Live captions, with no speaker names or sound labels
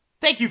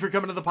Thank you for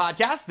coming to the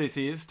podcast. This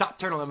is Top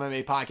Turtle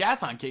MMA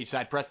Podcast on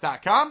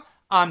CageSidePress.com.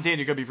 I'm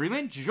Daniel Gubby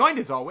Freeland, joined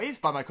as always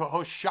by my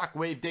co-host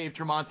Shockwave Dave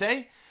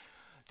Tremonte.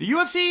 The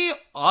UFC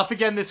off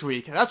again this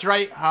week. That's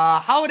right.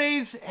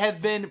 Holidays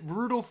have been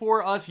brutal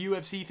for us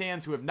UFC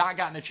fans who have not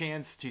gotten a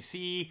chance to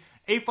see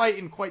a fight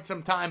in quite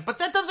some time. But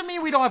that doesn't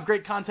mean we don't have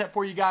great content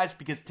for you guys,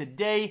 because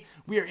today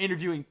we are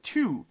interviewing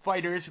two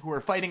fighters who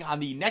are fighting on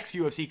the next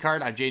UFC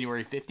card on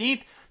January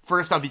 15th.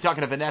 First, I'll be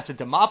talking to Vanessa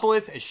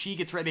Demopoulos as she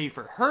gets ready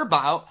for her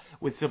bout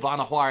with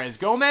Silvana Juarez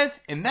Gomez.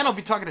 And then I'll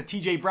be talking to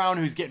TJ Brown,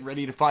 who's getting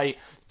ready to fight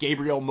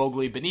Gabriel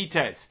Mowgli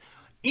Benitez.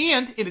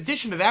 And in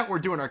addition to that, we're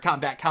doing our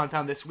combat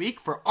countdown this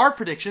week for our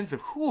predictions of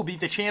who will be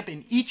the champ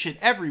in each and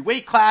every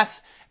weight class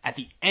at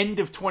the end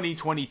of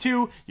 2022.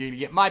 You're going to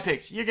get my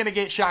picks, you're going to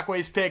get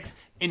Shockwave's picks,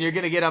 and you're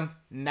going to get them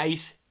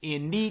nice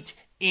and neat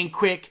and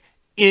quick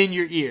in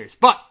your ears.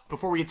 But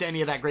before we get to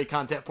any of that great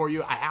content for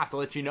you, I have to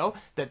let you know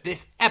that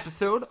this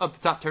episode of the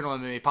Top Turtle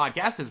MMA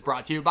Podcast is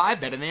brought to you by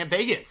Better Than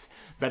Vegas.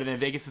 Better Than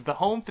Vegas is the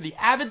home for the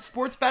avid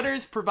sports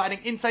bettors, providing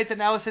insights,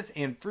 analysis,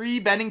 and free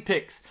betting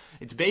picks.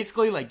 It's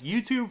basically like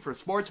YouTube for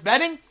sports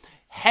betting.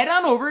 Head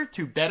on over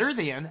to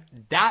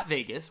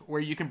betterthan.vegas, where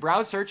you can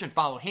browse, search, and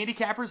follow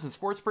handicappers and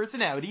sports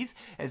personalities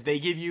as they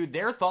give you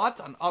their thoughts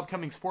on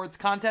upcoming sports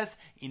contests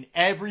in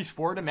every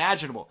sport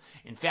imaginable.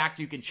 In fact,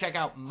 you can check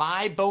out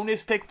my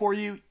bonus pick for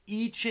you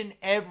each and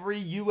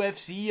every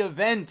UFC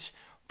event,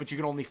 but you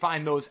can only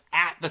find those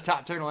at the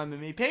Top Turtle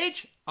MMA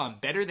page on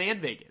Better Than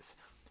Vegas.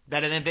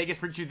 Better Than Vegas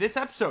brings you this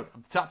episode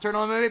of the Top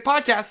Turtle MMA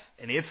Podcast,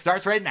 and it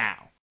starts right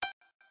now.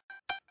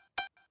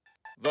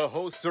 The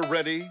hosts are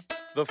ready.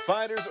 The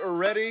fighters are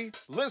ready.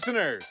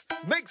 Listeners,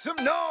 make some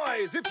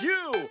noise if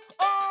you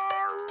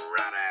are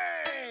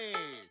ready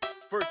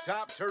for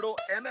Top Turtle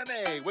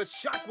MMA with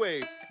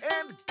Shockwave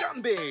and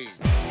Gumby.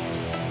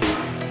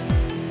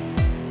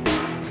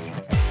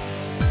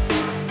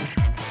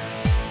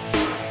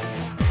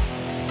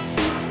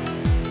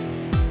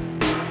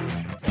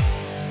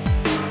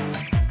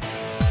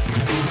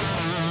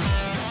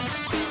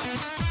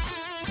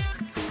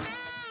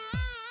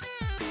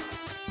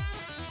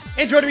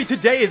 And joining me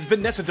today is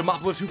Vanessa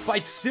Demopoulos, who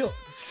fights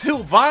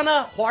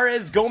Silvana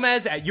Juarez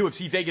Gomez at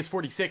UFC Vegas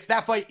 46.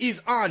 That fight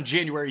is on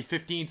January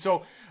 15th.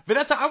 So,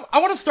 Vanessa, I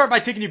want to start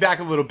by taking you back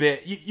a little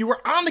bit. You were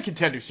on the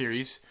Contender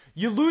Series.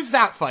 You lose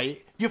that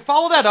fight. You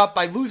follow that up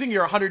by losing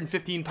your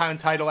 115-pound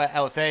title at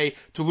LFA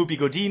to Lupi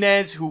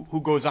Godinez, who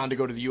goes on to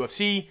go to the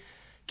UFC.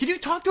 Can you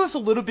talk to us a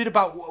little bit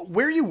about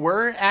where you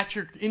were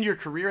in your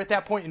career at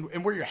that point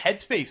and where your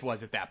headspace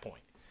was at that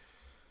point?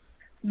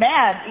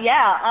 Man,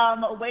 yeah,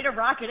 way to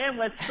rock it in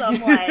with some,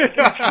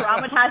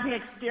 traumatizing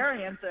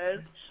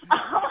experiences.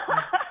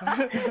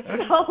 I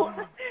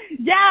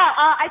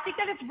think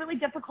that it's really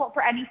difficult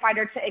for any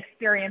fighter to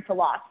experience a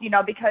loss,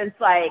 because,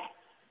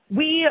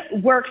 we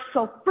work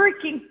so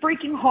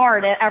freaking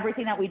hard at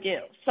everything that we do.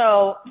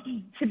 So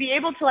to be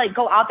able to,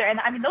 go out there, and,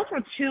 those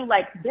were two,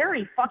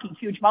 very fucking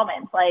huge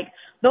moments.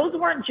 Those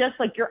weren't just,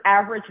 your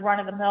average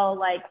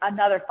run-of-the-mill,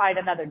 another fight,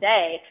 another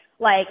day.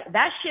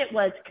 That shit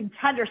was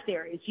Contender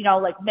Series,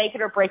 make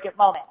it or break it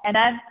moment. And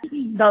then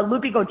the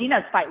Lupi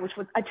Godinez fight, which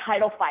was a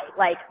title fight,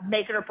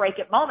 make it or break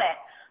it moment.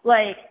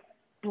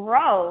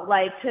 Bro,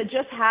 to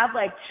just have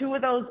two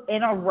of those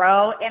in a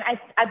row. And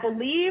I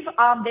believe,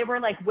 they were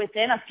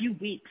within a few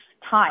weeks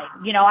time.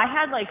 I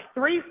had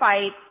three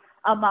fights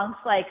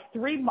amongst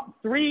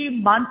 3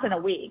 months and a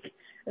week.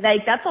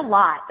 That's a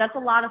lot. That's a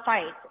lot of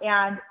fights.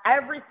 And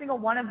every single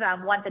one of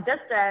them went the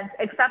distance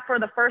except for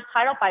the first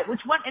title fight,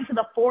 which went into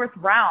the 4th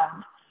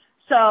round.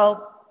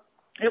 So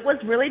it was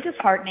really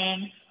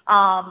disheartening.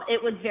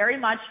 It was very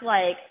much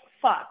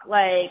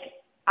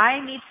I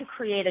need to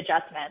create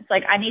adjustments.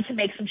 I need to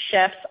make some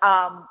shifts.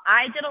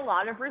 I did a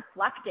lot of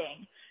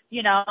reflecting,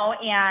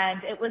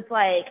 and it was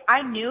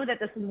I knew that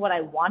this is what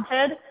I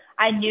wanted.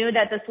 I knew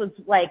that this was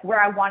where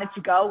I wanted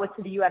to go was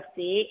to the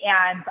UFC.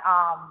 And,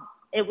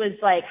 it was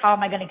how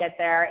am I going to get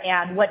there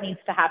and what needs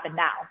to happen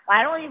now?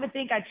 I don't even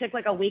think I took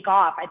a week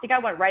off. I think I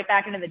went right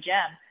back into the gym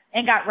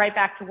and got right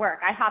back to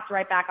work. I hopped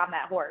right back on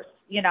that horse.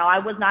 I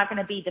was not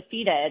going to be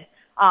defeated.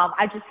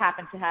 I just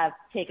happened to have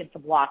taken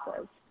some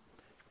losses.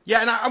 Yeah,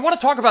 and I want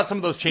to talk about some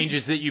of those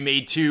changes that you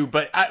made too,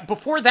 but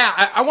before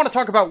that, I want to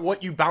talk about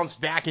what you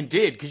bounced back and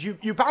did, because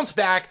you bounced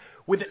back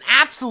with an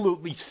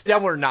absolutely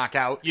stellar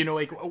knockout,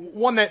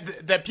 one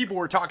that people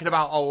were talking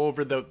about all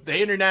over the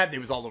internet. It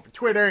was all over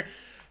Twitter.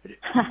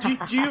 Do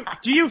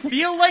you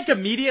feel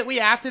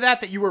immediately after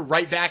that you were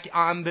right back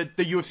on the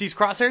UFC's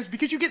crosshairs,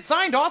 because you get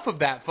signed off of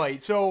that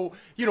fight? So,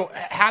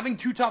 having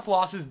two tough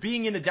losses,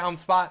 being in a down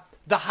spot,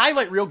 the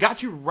highlight reel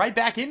got you right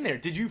back in there.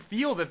 Did you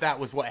feel that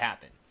was what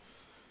happened?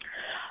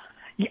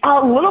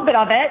 A little bit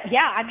of it,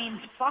 yeah.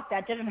 Fuck,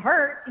 that didn't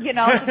hurt, to get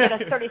a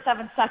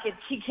 37-second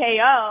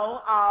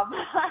TKO,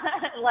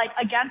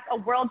 against a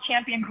world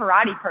champion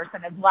karate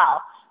person as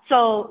well.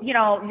 So,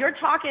 you're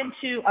talking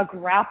to a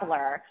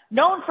grappler,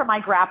 known for my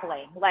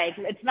grappling,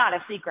 it's not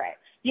a secret,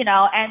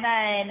 and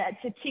then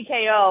to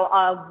TKO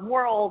a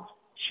world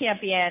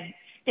champion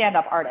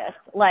stand-up artist,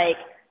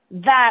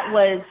 that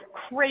was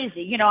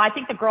crazy. You know, I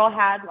think the girl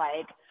had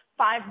like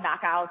 5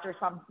 knockouts or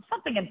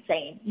something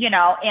insane, you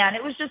know, and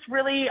it was just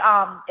really,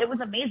 it was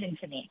amazing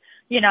to me,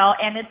 you know,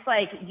 and it's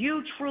like,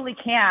 you truly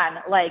can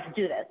like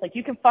do this. Like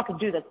you can fucking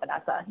do this,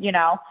 Vanessa, you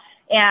know?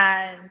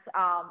 And,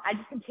 I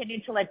just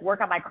continued to like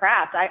work on my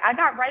craft. I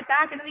got right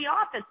back into the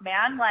office,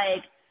 man.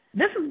 Like,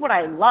 this is what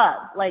I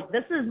love. Like,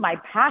 this is my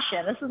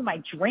passion. This is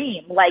my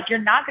dream. Like, you're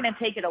not going to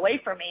take it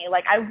away from me.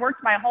 Like, I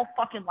worked my whole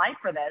fucking life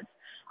for this.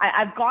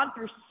 I've gone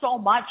through so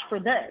much for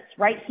this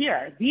right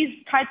here.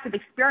 These types of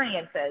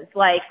experiences.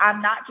 Like,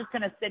 I'm not just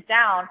going to sit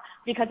down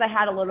because I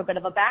had a little bit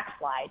of a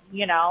backslide,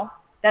 you know?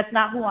 That's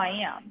not who I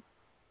am.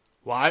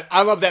 Well,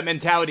 I love that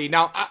mentality.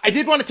 Now, I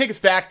did want to take us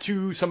back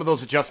to some of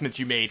those adjustments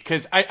you made,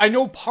 because I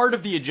know part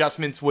of the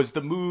adjustments was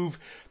the move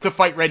to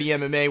Fight Ready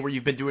MMA, where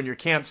you've been doing your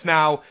camps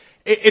now.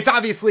 It's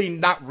obviously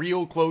not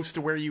real close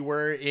to where you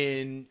were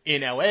in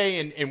LA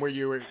and where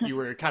you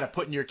were kind of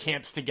putting your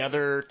camps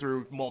together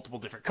through multiple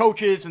different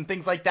coaches and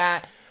things like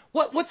that.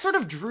 What sort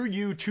of drew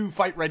you to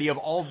Fight Ready of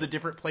all of the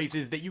different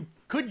places that you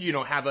could, you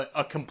know, have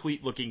a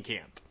complete looking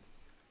camp?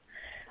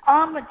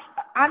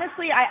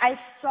 Honestly, I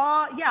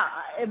saw,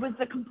 it was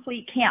the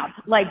complete camp.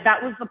 Like,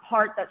 that was the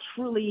part that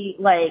truly,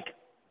 like,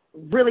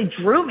 really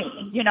drew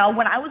me. You know,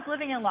 when I was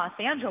living in Los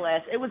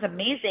Angeles, it was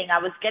amazing. I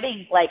was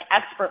getting, like,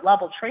 expert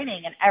level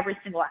training in every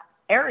single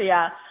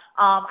area.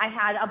 I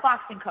had a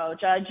boxing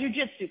coach, a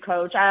jiu-jitsu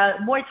coach, a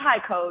Muay Thai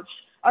coach,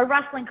 a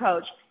wrestling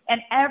coach,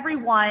 and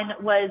everyone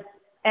was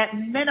at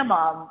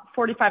minimum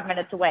 45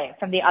 minutes away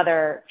from the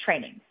other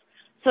trainings.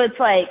 So it's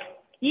like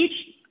each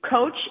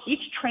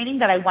training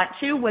that I went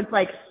to was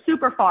like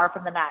super far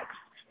from the next.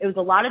 It was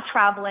a lot of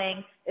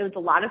traveling. It was a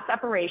lot of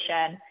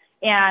separation.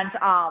 And,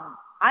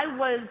 I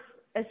was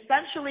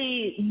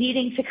essentially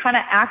needing to kind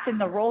of act in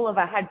the role of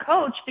a head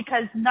coach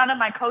because none of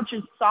my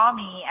coaches saw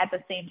me at the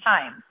same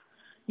time,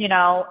 you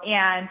know?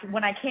 And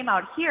when I came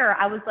out here,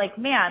 I was like,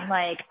 man,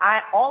 like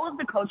all of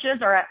the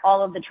coaches are at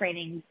all of the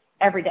trainings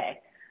every day.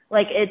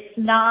 Like, it's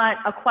not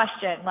a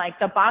question. Like,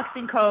 the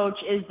boxing coach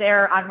is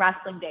there on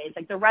wrestling days.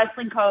 Like, the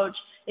wrestling coach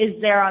is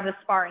there on the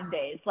sparring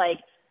days. Like,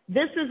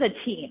 this is a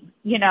team,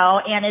 you know,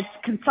 and it's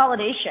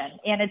consolidation,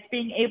 and it's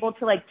being able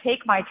to like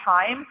take my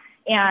time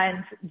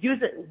and use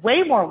it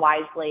way more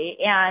wisely.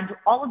 And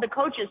all of the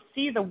coaches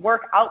see the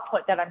work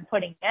output that I'm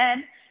putting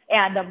in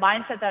and the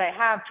mindset that I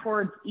have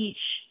towards each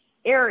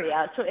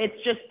area. So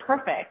it's just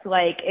perfect.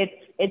 Like,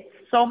 it's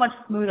so much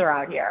smoother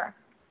out here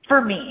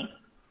for me.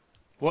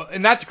 Well,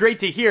 and that's great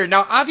to hear.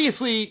 Now,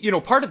 obviously, you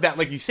know, part of that,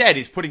 like you said,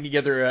 is putting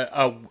together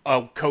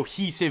a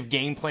cohesive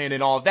game plan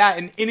and all of that.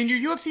 And in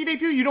your UFC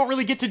debut, you don't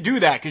really get to do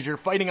that because you're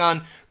fighting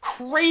on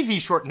crazy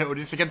short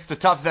notice against the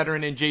tough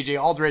veteran in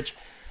JJ Aldrich.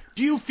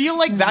 Do you feel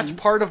like that's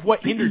part of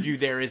what hindered you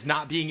there, is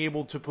not being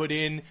able to put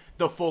in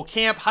the full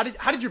camp? How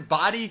did your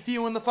body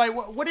feel in the fight?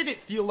 What did it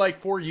feel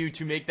like for you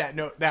to make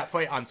that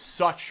fight on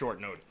such short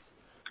notice?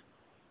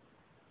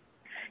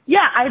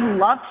 Yeah, I'd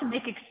love to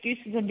make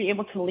excuses and be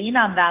able to lean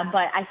on them,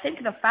 but I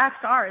think the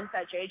facts are is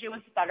that JJ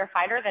was a better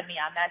fighter than me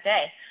on that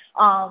day.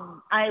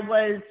 I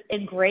was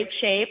in great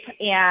shape,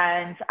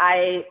 and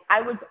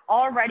I was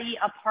already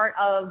a part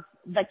of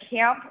the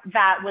camp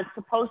that was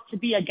supposed to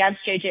be against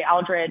JJ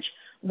Aldrich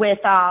with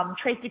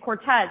Tracy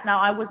Cortez. Now,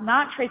 I was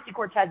not Tracy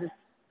Cortez's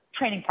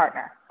training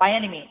partner by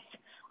any means.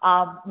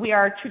 We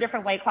are 2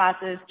 different weight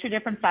classes, 2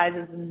 different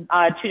sizes, and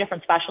 2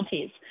 different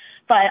specialties.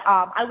 But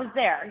I was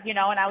there, you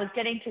know, and I was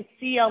getting to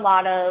see a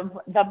lot of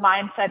the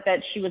mindset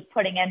that she was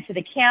putting into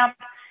the camp.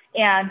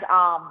 And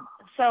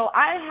so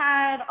I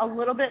had a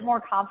little bit more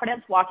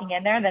confidence walking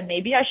in there than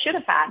maybe I should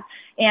have had.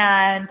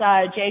 And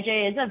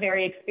JJ is a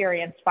very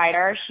experienced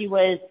fighter. She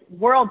was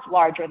worlds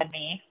larger than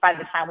me by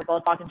the time we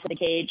both walked into the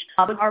cage.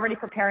 I was already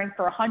preparing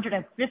for a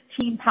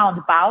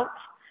 115-pound bout.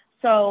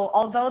 So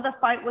although the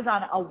fight was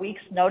on a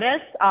week's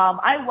notice,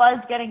 I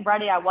was getting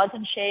ready. I was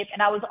in shape,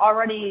 and I was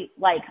already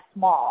like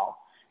small.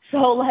 So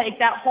like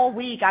that whole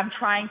week, I'm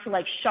trying to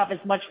like shove as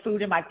much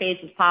food in my face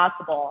as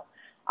possible.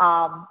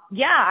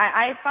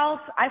 I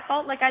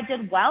felt like I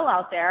did well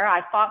out there.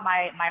 I fought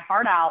my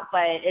heart out,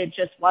 but it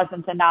just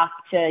wasn't enough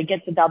to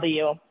get the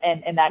W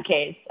in that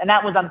case. And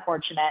that was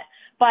unfortunate,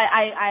 but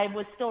I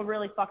was still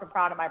really fucking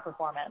proud of my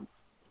performance.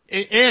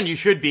 And you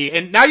should be.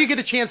 And now you get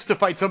a chance to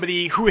fight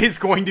somebody who is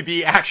going to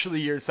be actually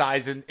your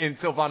size in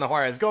Silvana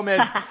Juarez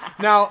Gomez.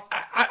 Now,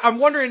 I'm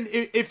wondering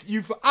if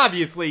you've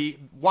obviously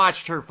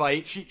watched her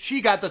fight.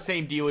 She got the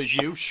same deal as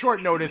you,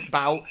 short notice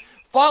bout.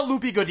 Fought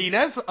Lupi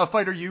Godinez, a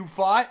fighter you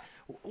fought.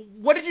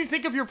 What did you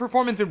think of your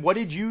performance, and what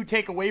did you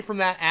take away from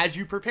that as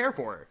you prepare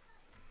for her?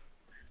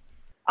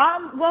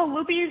 Well,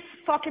 Lupi's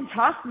fucking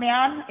tough,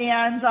 man,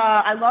 and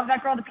I love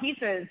that girl to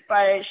pieces,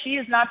 but she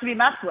is not to be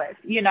messed with,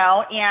 you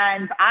know,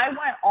 and I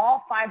went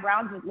all 5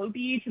 rounds with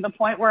Lupi to the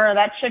point where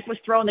that chick was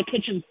throwing the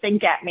kitchen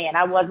sink at me and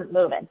I wasn't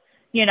moving,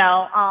 you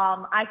know.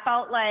 I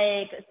felt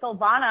like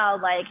Silvana,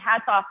 like,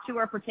 hats off to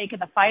her for taking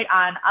the fight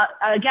on,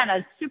 again,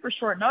 a super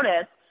short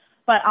notice,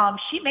 but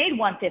she made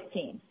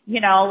 115,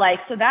 you know, like,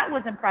 so that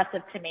was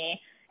impressive to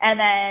me. And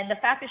then the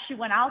fact that she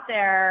went out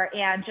there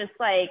and just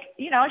like,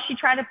 she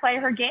tried to play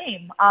her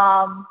game.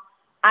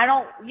 I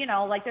don't,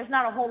 there's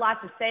not a whole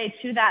lot to say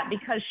to that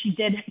because she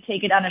did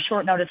take it on a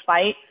short notice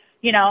fight,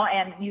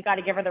 and you got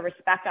to give her the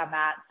respect on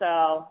that.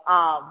 So,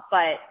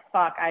 but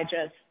fuck,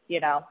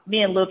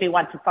 me and Loopy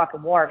went to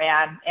fucking war,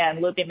 man.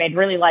 And Loopy made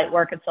really light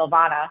work at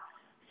Silvana.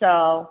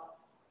 So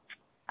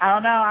I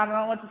don't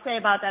know what to say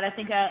about that. I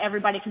think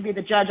everybody can be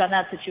the judge on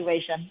that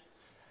situation.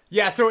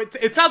 Yeah, so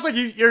it sounds like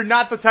you're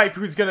not the type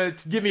who's going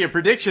to give me a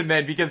prediction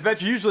then, because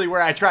that's usually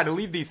where I try to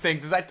leave these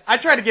things, is I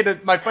try to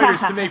get my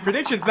fighters to make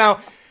predictions. Now,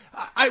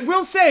 I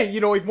will say,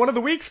 one of the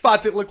weak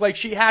spots it looked like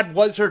she had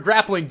was her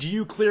grappling. Do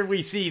you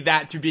clearly see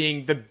that to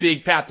being the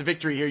big path to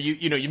victory here?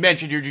 You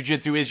mentioned your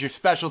jiu-jitsu is your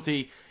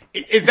specialty.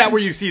 Is that where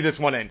you see this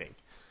one ending?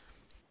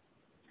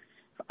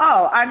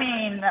 Oh, I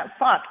mean,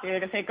 fuck,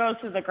 dude. If it goes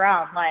to the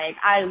ground, like,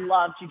 I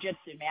love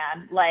jiu-jitsu,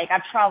 man. Like,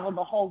 I've traveled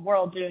the whole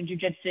world doing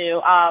jiu-jitsu.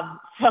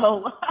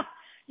 So,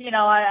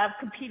 I've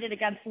competed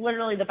against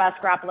literally the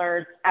best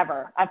grapplers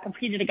ever. I've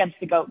competed against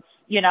the GOATs.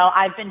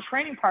 I've been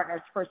training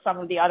partners for some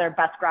of the other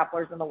best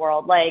grapplers in the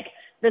world. Like,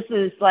 this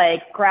is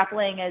like,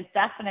 grappling is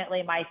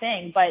definitely my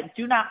thing, but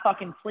do not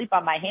fucking sleep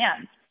on my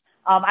hands.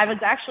 I was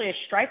actually a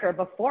striker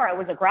before I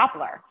was a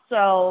grappler.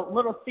 So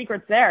little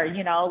secrets there,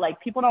 like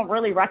people don't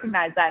really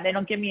recognize that and they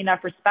don't give me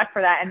enough respect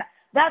for that. And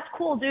that's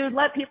cool, dude.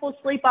 Let people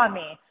sleep on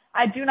me.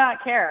 I do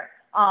not care.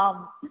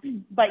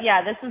 But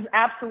yeah, this is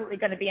absolutely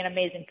going to be an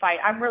amazing fight.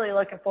 I'm really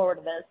looking forward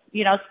to this,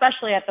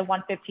 especially at the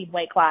 115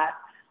 weight class.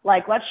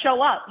 Like, let's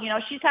show up.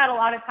 She's had a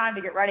lot of time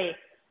to get ready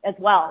as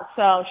well.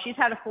 So she's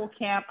had a full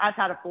camp. I've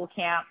had a full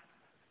camp.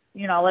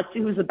 Let's see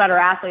who's the better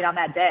athlete on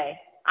that day.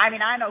 I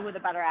mean, I know who the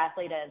better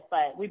athlete is,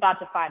 but we're about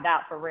to find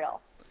out for real.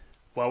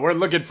 Well, we're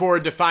looking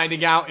forward to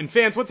finding out. And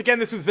fans, once again,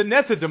 this was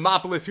Vanessa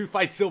Demopoulos who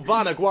fights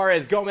Silvana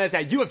Juarez Gomez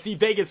at UFC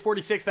Vegas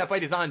 46. That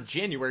fight is on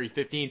January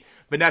 15th.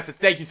 Vanessa,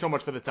 thank you so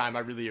much for the time.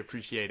 I really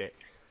appreciate it.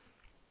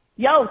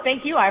 Yo,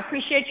 thank you. I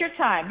appreciate your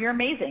time. You're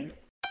amazing.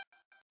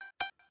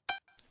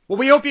 Well,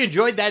 we hope you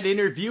enjoyed that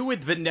interview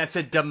with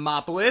Vanessa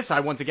Demopoulos. I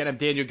once again am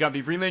Daniel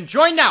Gumby Freeland,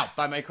 joined now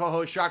by my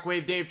co-host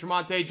Shockwave Dave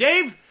Tremonte.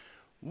 Dave,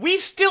 we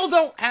still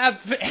don't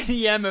have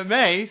any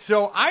MMA,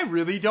 so I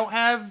really don't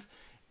have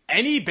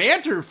any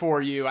banter for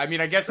you. I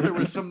mean, I guess there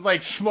was some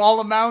small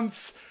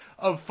amounts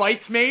of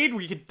fights made.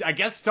 We could, I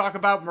guess, talk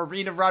about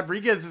Marina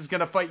Rodriguez is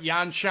going to fight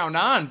Yan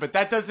Xiaonan, but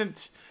that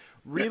doesn't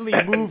really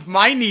move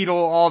my needle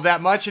all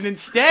that much. And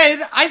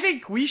instead, I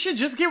think we should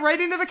just get right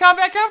into the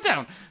Combat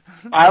Countdown.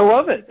 I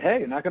love it.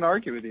 Hey, not going to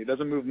argue with you. It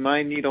doesn't move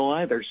my needle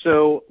either.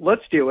 So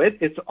let's do it.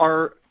 It's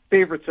our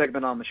favorite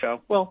segment on the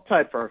show. Well,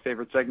 tied for our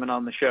favorite segment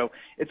on the show.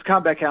 It's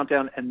Combat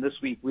Countdown, and this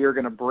week we are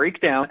going to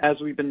break down, as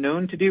we've been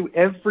known to do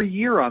every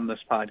year on this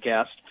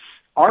podcast,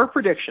 our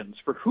predictions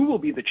for who will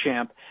be the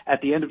champ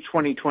at the end of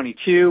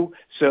 2022.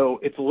 So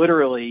it's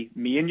literally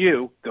me and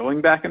you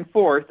going back and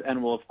forth,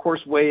 and we'll, of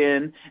course, weigh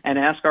in and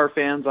ask our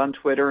fans on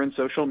Twitter and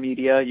social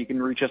media. You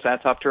can reach us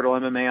at Top Turtle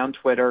MMA on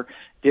Twitter,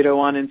 ditto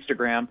on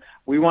Instagram.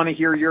 We want to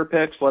hear your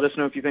picks. Let us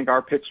know if you think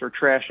our picks are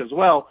trash as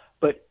well.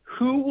 But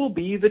who will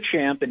be the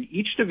champ in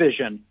each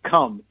division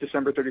come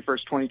December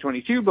 31st,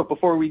 2022? But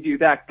before we do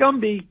that,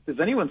 Gumby, does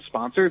anyone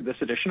sponsor this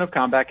edition of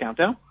Combat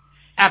Countdown?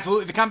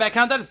 Absolutely. The Combat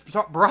Countdown is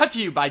brought to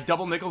you by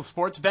Double Nickels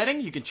Sports Betting.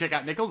 You can check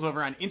out Nickels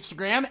over on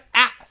Instagram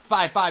at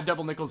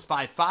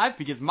 55doublenickels55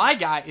 because my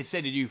guy is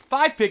sending you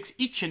 5 picks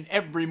each and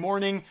every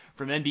morning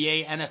from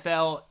NBA,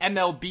 NFL,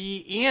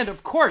 MLB, and,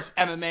 of course,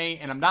 MMA.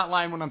 And I'm not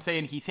lying when I'm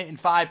saying he's hitting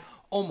 5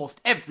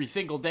 almost every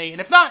single day. And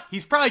if not,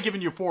 he's probably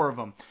giving you 4 of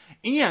them.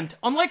 And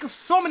unlike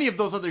so many of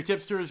those other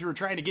tipsters who are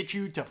trying to get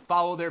you to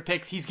follow their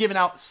picks, he's giving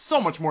out so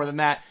much more than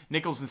that.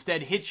 Nickels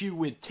instead hits you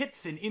with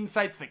tips and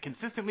insights that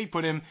consistently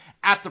put him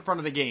at the front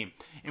of the game.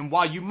 And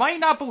while you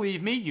might not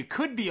believe me, you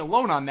could be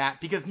alone on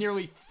that because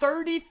nearly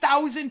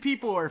 30,000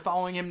 people are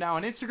following him now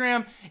on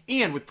Instagram,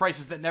 and with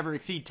prices that never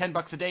exceed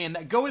 $10 a day and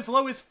that go as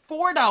low as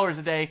 $4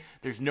 a day,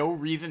 there's no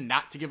reason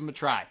not to give him a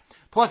try.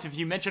 Plus, if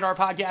you mention our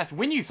podcast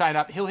when you sign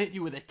up, he'll hit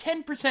you with a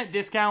 10%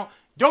 discount.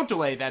 Don't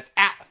delay. That's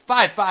at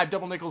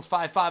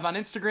 55doublenickels55 on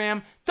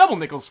Instagram, Double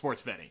Nickels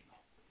Sports Betting.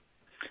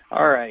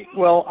 All right.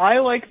 Well, I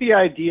like the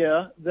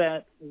idea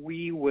that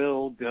we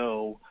will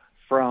go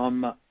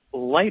from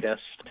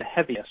lightest to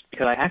heaviest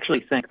because I actually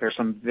think there's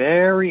some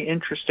very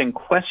interesting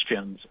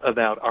questions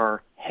about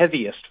our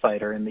heaviest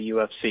fighter in the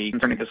UFC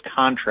concerning his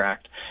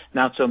contract,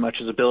 not so much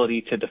his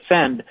ability to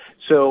defend.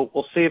 So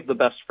we'll save the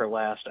best for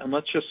last, and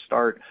let's just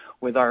start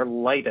with our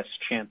lightest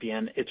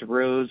champion. It's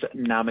Rose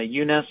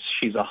Namajunas.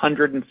 She's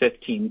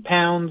 115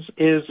 pounds,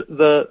 is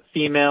the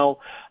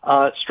female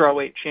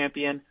strawweight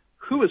champion.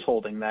 Who is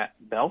holding that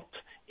belt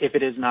if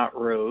it is not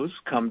Rose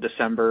come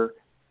December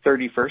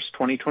 31st,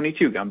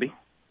 2022, Gumby?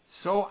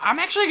 So I'm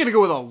actually going to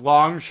go with a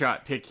long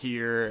shot pick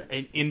here.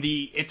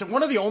 It's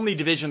one of the only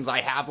divisions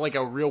I have like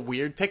a real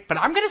weird pick, but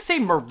I'm going to say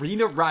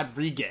Marina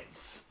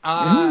Rodriguez.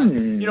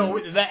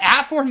 The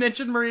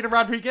aforementioned Marina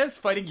Rodriguez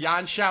fighting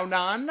Yan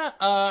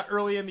Xiaonan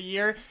early in the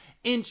year.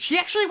 And she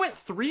actually went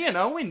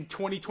 3-0 in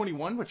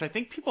 2021, which I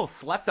think people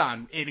slept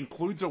on. It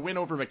includes a win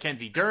over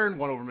Mackenzie Dern,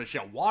 one over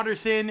Michelle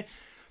Waterson.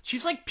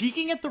 She's like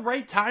peaking at the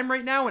right time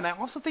right now, and I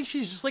also think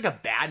she's just like a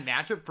bad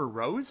matchup for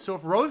Rose. So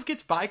if Rose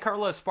gets by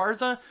Carla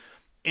Esparza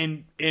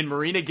and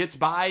Marina gets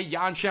by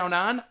Yan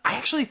Xiaonan, I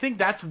actually think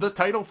that's the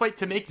title fight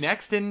to make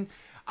next, and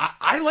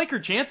I like her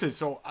chances.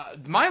 So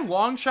my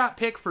long shot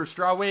pick for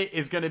strawweight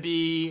is going to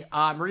be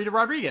Marina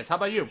Rodriguez. How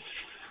about you?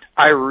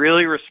 I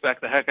really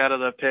respect the heck out of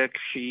the pick.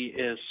 She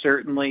is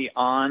certainly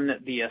on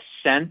the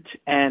ascent,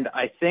 and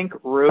I think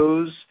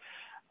Rose,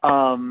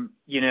 I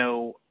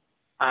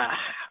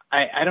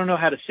don't know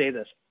how to say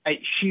this.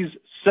 She's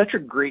such a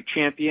great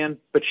champion,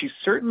 but she's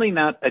certainly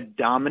not a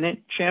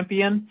dominant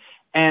champion.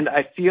 And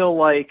I feel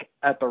like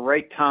at the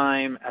right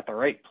time, at the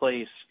right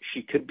place,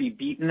 she could be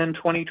beaten in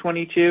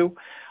 2022.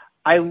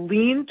 I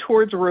lean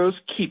towards Rose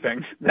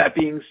keeping, that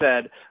being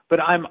said,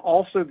 but I'm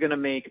also going to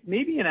make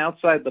maybe an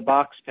outside the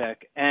box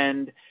pick.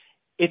 And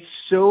it's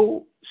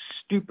so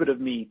stupid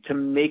of me to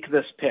make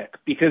this pick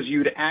because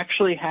you'd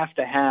actually have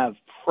to have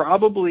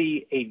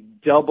probably a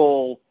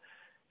double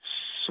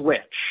switch.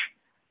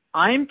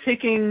 I'm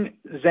picking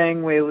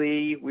Zhang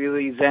Weili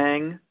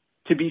Zhang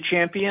to be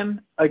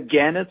champion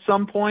again at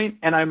some point,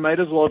 and I might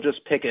as well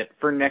just pick it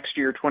for next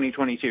year,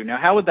 2022. Now,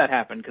 how would that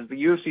happen? Because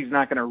the UFC is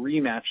not going to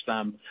rematch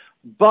them,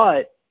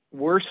 but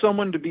were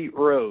someone to beat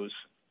Rose,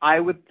 I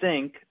would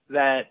think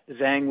that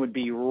Zhang would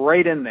be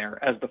right in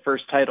there as the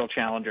first title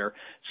challenger.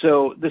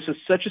 So this is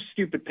such a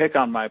stupid pick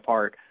on my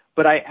part,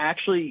 but I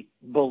actually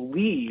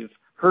believe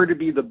her to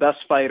be the best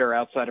fighter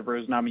outside of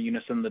Rose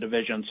Namajunas in the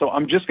division. So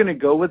I'm just going to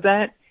go with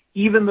that,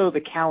 even though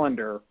the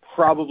calendar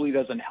probably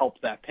doesn't help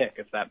that pick,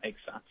 if that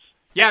makes sense.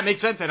 Yeah, it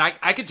makes sense, and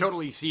I could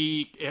totally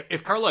see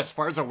if Carla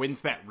Esparza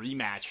wins that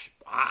rematch,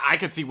 I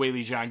could see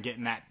Weili Zhang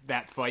getting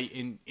that fight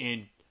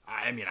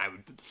I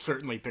would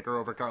certainly pick her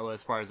over Carla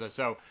Esparza.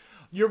 So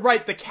you're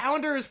right, the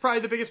calendar is probably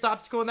the biggest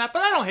obstacle in that,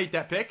 but I don't hate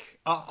that pick.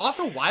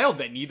 Also wild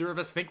that neither of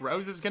us think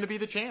Rose is going to be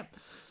the champ.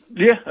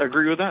 Yeah, I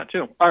agree with that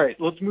too. All right,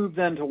 let's move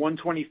then to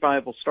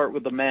 125. We'll start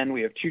with the men.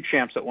 We have two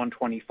champs at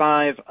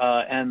 125,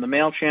 and the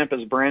male champ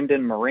is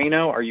Brandon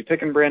Moreno. Are you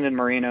picking Brandon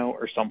Moreno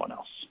or someone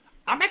else?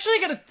 I'm actually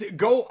going to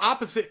go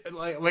opposite.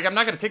 Like I'm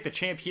not going to take the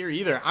champ here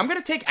either. I'm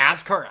going to take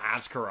Askar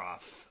Askarov.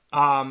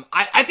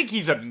 I think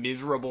he's a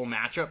miserable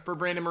matchup for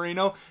Brandon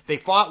Moreno. They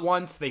fought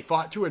once. They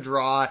fought to a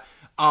draw.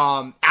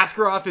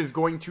 Askarov is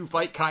going to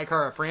fight Kai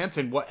Kara France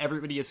in what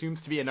everybody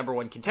assumes to be a number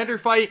one contender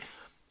fight.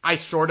 I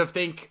sort of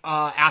think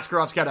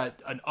Askarov's got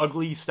an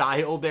ugly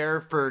style there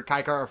for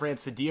Kai Kara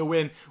France to deal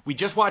with. We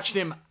just watched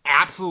him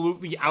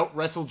absolutely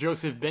out-wrestle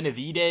Joseph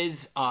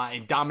Benavidez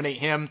and dominate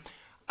him.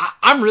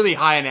 I'm really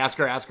high on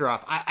Askar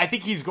Askarov. I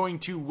think he's going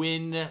to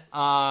win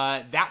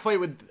that fight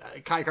with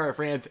Kai Kara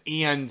France,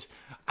 and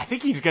I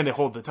think he's going to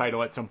hold the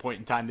title at some point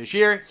in time this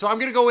year. So I'm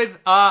going to go with,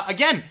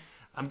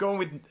 I'm going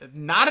with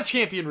not a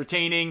champion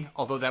retaining,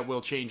 although that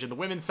will change in the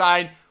women's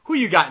side. Who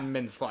you got in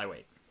men's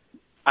flyweight?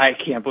 I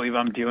can't believe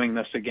I'm doing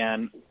this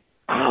again.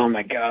 Oh,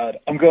 my God.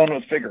 I'm going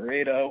with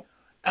Figueiredo.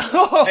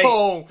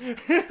 Oh!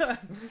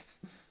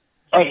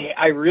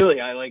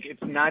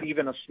 It's not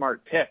even a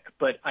smart pick,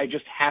 but I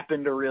just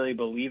happen to really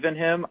believe in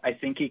him. I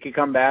think he could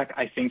come back.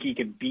 I think he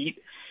could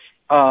beat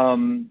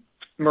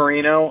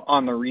Moreno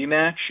on the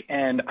rematch,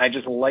 and I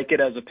just like it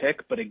as a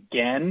pick. But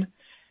again,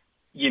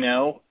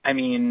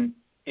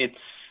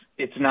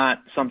 it's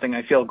not something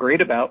I feel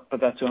great about,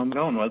 but that's who I'm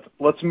going with.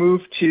 Let's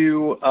move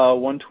to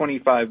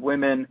 125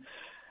 women.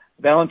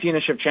 Valentina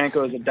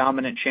Shevchenko is a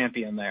dominant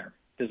champion there.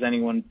 Does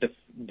anyone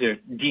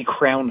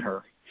decrown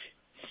her?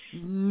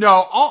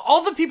 No,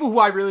 all the people who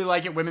I really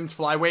like at women's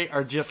flyweight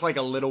are just like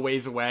a little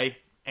ways away,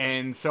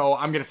 and so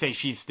I'm going to say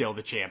she's still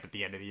the champ at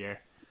the end of the year.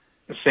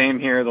 Same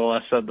here, the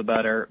less said the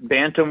better.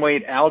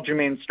 Bantamweight,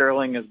 Aljamain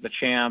Sterling is the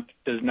champ,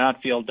 does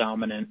not feel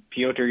dominant.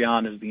 Petr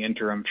Yan is the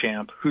interim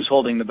champ. Who's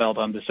holding the belt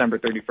on December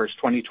 31st,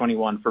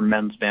 2021 for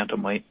men's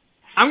bantamweight?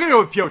 I'm going to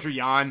go with Petr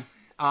Yan.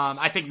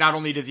 I think not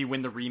only does he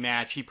win the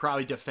rematch, he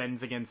probably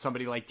defends against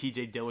somebody like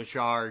TJ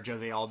Dillashaw or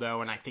Jose Aldo,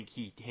 and I think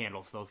he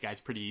handles those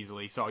guys pretty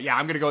easily. So, yeah,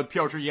 I'm going to go with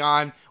Petr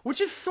Yan, which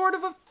is sort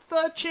of a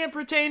champ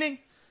retaining.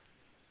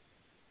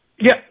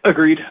 Yeah,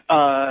 agreed.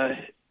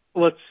 I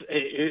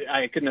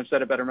couldn't have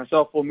said it better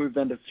myself. We'll move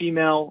then to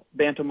female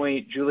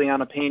bantamweight.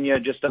 Juliana Pena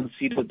just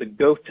unseated the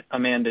GOAT,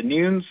 Amanda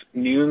Nunes.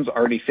 Nunes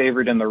already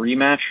favored in the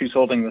rematch. Who's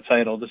holding the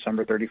title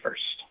December 31st?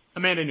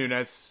 Amanda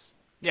Nunes.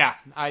 Yeah,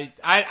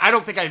 I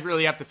don't think I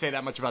really have to say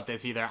that much about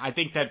this either. I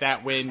think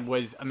that win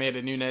was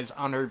Amanda Nunes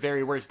on her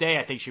very worst day.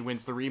 I think she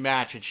wins the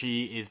rematch, and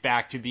she is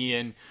back to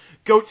being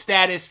GOAT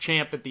status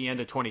champ at the end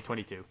of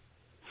 2022.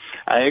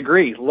 I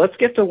agree. Let's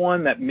get to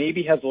one that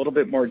maybe has a little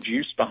bit more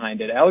juice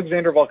behind it.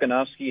 Alexander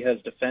Volkanovski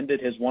has defended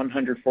his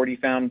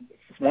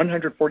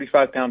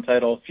 145-pound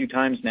title a few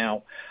times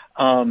now.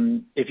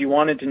 If you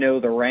wanted to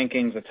know the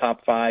rankings, the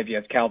top five, you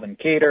have Calvin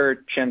Kattar,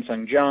 Chen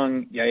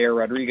Sung-jung, Yair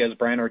Rodriguez,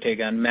 Brian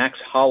Ortega, and Max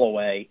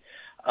Holloway.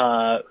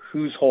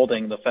 Who's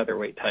holding the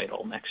featherweight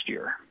title next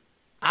year?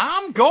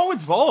 I'm going with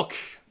Volk.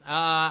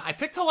 I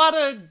picked a lot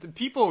of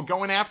people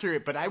going after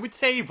it, but I would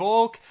say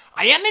Volk.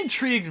 I am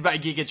intrigued by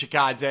Giga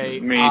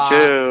Chikadze. Me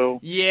too.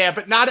 Yeah,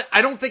 but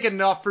I don't think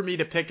enough for me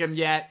to pick him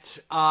yet.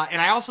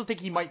 And I also think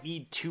he might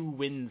need 2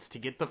 wins to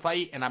get the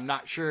fight, and I'm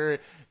not sure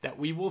that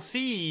we will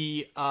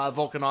see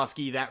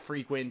Volkanovski that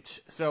frequent.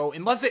 So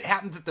unless it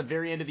happens at the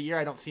very end of the year,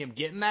 I don't see him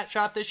getting that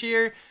shot this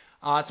year.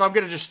 So I'm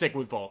going to just stick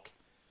with Volk.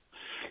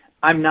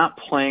 I'm not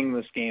playing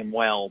this game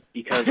well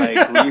because I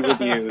agree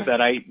with you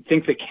that I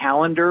think the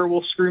calendar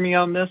will screw me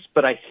on this,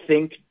 but I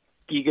think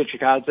Giga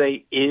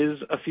Chikadze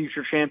is a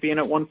future champion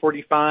at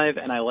 145,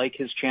 and I like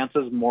his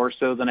chances more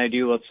so than I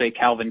do, let's say,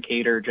 Calvin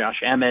Kattar,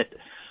 Josh Emmett,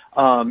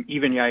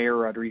 even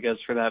Yair Rodriguez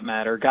for that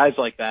matter. Guys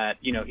like that,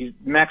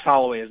 Max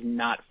Holloway is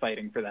not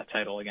fighting for that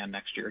title again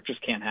next year. It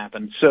just can't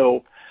happen.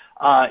 So,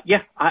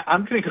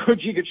 I'm going to go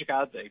Giga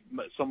Chikadze,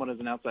 someone as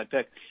an outside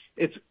pick.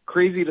 It's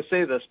crazy to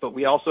say this, but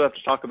we also have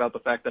to talk about the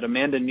fact that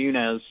Amanda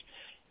Nunes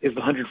is the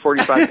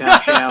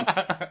 145-pound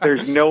champ.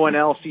 There's no one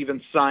else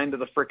even signed to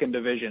the frickin'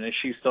 division. Is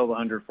she still the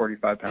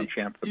 145-pound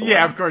champ? For the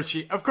yeah,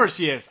 women? of course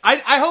she is.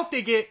 I hope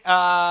they get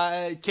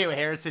Kayla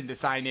Harrison to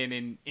sign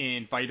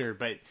in Fighter,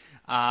 but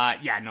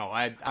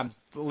I'm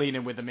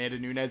leaning with Amanda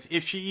Nunes.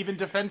 If she even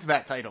defends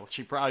that title,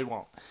 she probably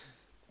won't.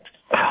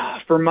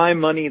 For my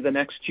money, the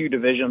next 2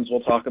 divisions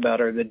we'll talk about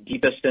are the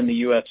deepest in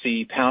the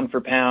UFC, pound for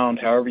pound,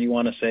 however you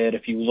want to say it.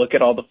 If you look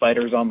at all the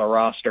fighters on the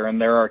roster,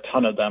 and there are a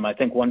ton of them, I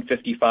think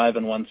 155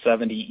 and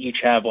 170 each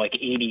have like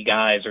 80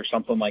 guys or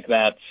something like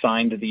that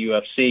signed to the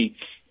UFC.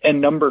 And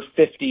number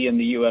 50 in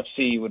the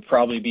UFC would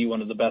probably be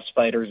one of the best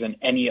fighters in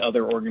any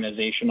other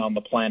organization on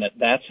the planet.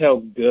 That's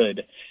how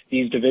good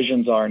these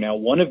divisions are. Now,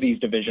 one of these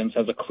divisions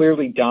has a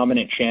clearly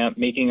dominant champ,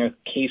 making a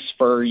case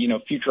for,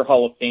 future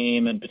Hall of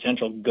Fame and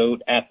potential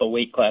GOAT at the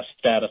weight class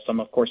status. I'm,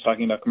 of course,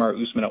 talking about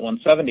Kamaru Usman at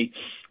 170.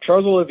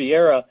 Charles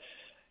Oliveira,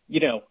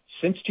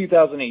 since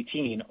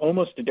 2018,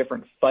 almost a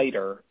different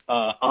fighter,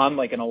 on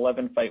like an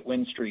 11-fight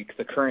win streak,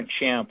 the current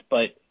champ,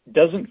 but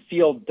doesn't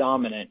feel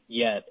dominant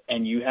yet.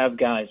 And you have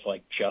guys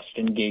like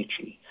Justin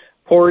Gaethje,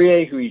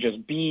 Poirier, who he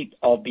just beat,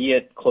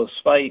 albeit close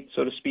fight,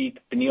 so to speak.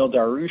 Beneil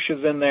Dariush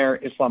is in there.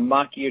 Islam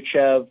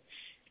Makhachev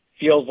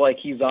feels like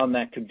he's on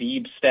that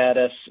Khabib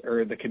status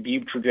or the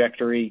Khabib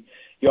trajectory.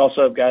 You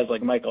also have guys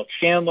like Michael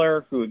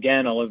Chandler, who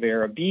again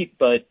Oliveira beat,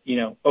 but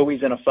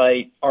always in a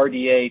fight.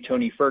 RDA,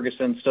 Tony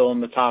Ferguson still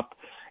in the top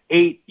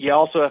 8. You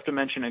also have to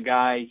mention a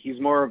guy, he's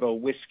more of a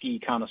whiskey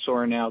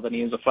connoisseur now than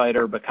he is a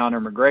fighter, but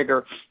Conor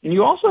McGregor. And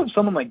you also have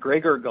someone like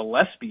Gregor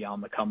Gillespie on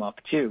the come up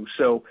too.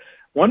 So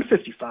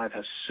 155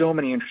 has so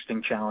many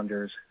interesting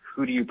challengers.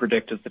 Who do you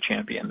predict as the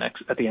champion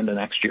at the end of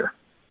next year?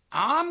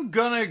 I'm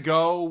gonna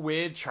go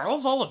with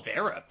Charles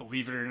Oliveira,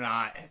 believe it or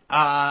not.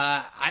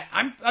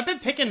 I've been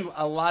picking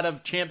a lot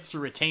of champs to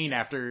retain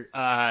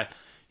after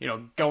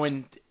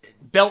going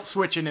belt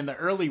switching in the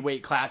early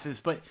weight classes,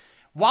 but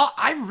while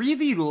I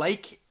really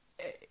like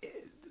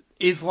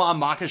Islam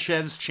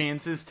Makhachev's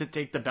chances to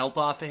take the belt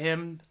off of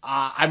him,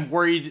 I'm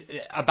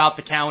worried about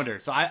the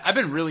calendar. So I've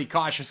been really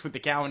cautious with the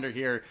calendar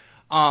here.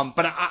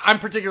 But I'm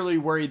particularly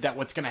worried that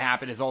what's going to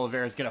happen is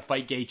Oliveira is going to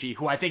fight Gaethje,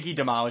 who I think he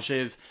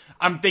demolishes.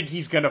 And then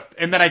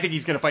I think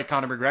he's going to fight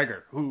Conor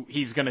McGregor, who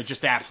he's going to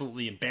just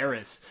absolutely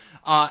embarrass.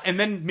 And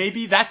then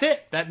maybe that's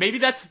it. Maybe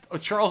that's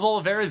Charles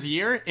Oliveira's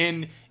year.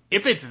 And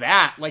if it's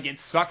that, like, it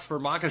sucks for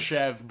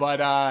Makhachev.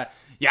 But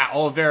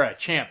Oliveira,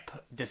 champ,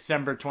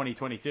 December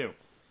 2022.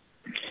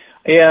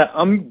 Yeah,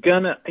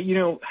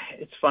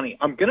 it's funny.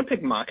 I'm going to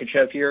pick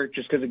Makhachev here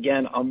just because,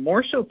 again, I'm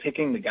more so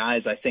picking the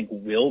guys I think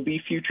will be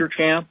future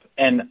champ,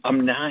 and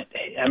I'm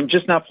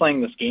just not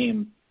playing this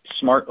game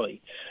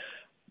smartly.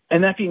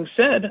 And that being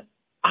said,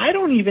 I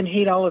don't even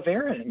hate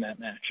Oliveira in that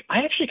match. I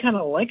actually kind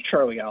of like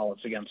Charlie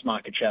Olives against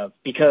Makhachev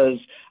because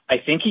I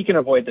think he can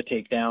avoid the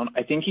takedown.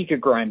 I think he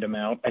could grind him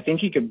out. I think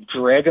he could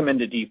drag him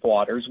into deep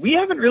waters. We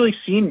haven't really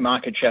seen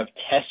Makhachev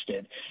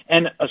tested.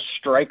 And a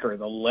striker,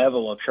 the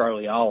level of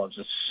Charlie Olives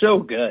is so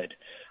good.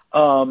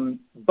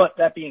 But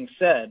that being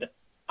said,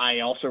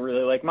 I also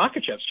really like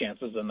Makhachev's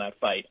chances in that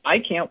fight. I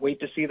can't wait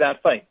to see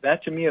that fight.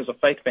 That, to me, as a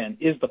fight fan,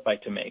 is the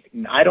fight to make.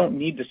 I don't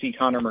need to see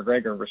Conor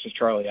McGregor versus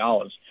Charlie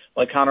Olives.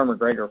 Let Conor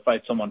McGregor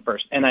fight someone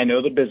first. And I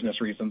know the business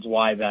reasons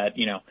why that,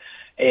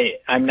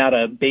 I'm not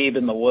a babe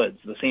in the woods.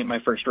 This ain't my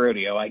first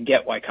rodeo. I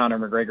get why Conor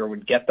McGregor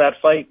would get that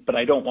fight, but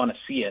I don't want to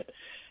see it.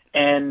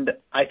 And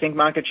I think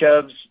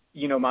Makhachev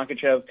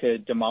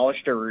could demolish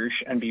Dariush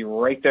and be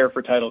right there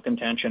for title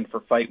contention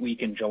for fight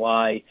week in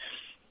July.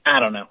 I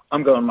don't know.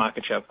 I'm going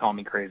Makhachev. Call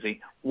me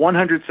crazy.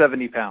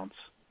 170 pounds.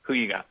 Who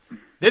you got?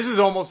 This is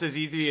almost as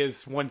easy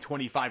as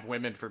 125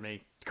 women for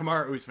me.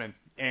 Kamaru Usman.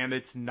 And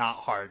it's not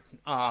hard.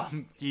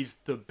 He's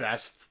the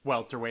best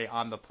welterweight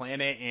on the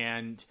planet.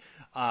 And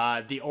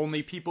the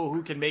only people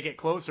who can make it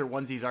close are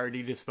ones he's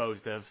already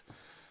disposed of.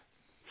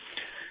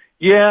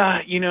 Yeah,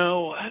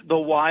 the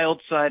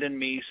wild side in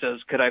me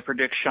says, could I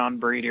predict Sean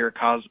Brady or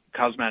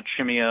Kazmat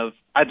Shimiev?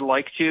 I'd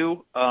like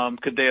to.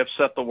 Could they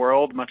upset the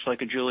world, much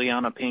like a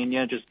Juliana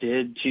Pena just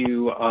did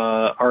to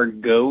our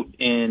GOAT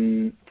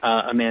in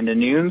Amanda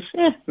Nunes?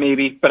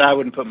 Maybe, but I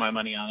wouldn't put my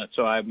money on it,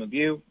 so I'm with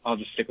you. I'll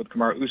just stick with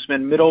Kamaru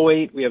Usman.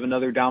 Middleweight, we have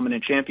another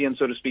dominant champion,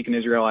 so to speak, in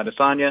Israel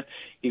Adesanya.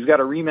 He's got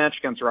a rematch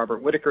against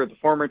Robert Whittaker, the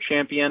former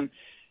champion.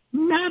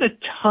 Not a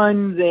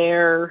ton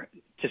there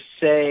to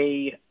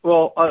say.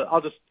 Well,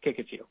 I'll just kick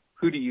it to you.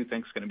 Who do you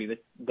think is going to be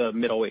the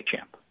middleweight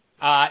champ?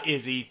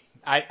 Izzy.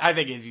 I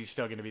think Izzy's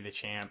still going to be the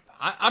champ.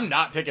 I'm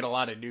not picking a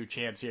lot of new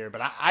champs here,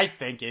 but I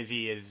think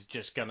Izzy is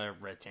just going to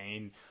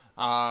retain.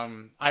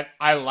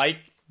 I like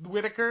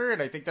Whittaker,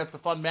 and I think that's a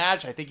fun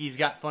match. I think he's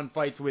got fun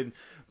fights with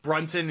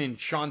Brunson and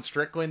Sean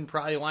Strickland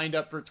probably lined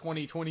up for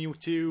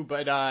 2022,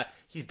 but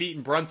he's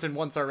beaten Brunson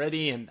once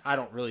already, and I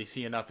don't really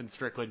see enough in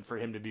Strickland for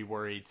him to be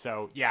worried.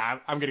 So, yeah,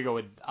 I'm going to go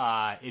with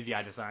Izzy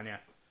Adesanya.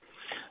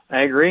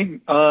 I agree.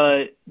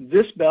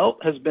 This belt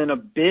has been a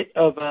bit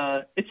of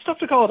it's tough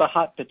to call it a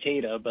hot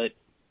potato, but,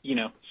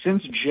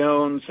 since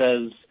Jones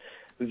has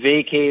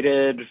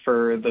vacated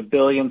for the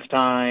billionth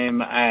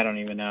time, I don't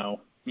even know,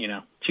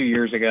 2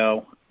 years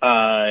ago,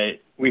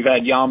 we've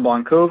had Jan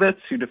Blachowicz,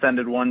 who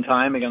defended one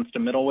time against a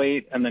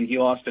middleweight, and then he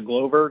lost to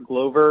Glover.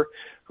 Glover,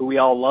 who we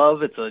all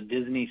love, it's a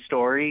Disney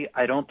story.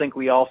 I don't think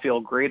we all feel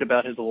great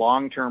about his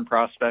long-term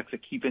prospects of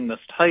keeping this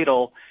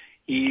title.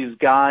 He's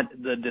got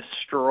the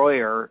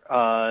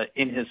destroyer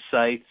in his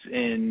sights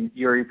in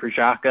Yuri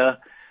Prochazka,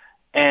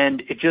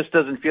 and it just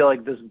doesn't feel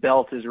like this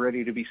belt is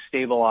ready to be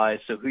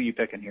stabilized. So who are you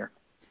picking here?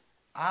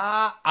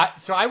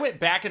 So I went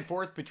back and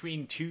forth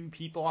between two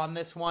people on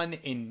this one,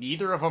 and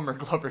neither of them are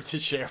Glover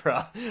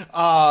Teixeira.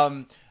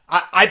 I'm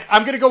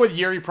going to go with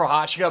Yuri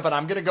Prochazka, but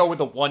I'm going to go with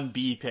a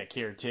 1B pick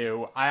here,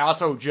 too. I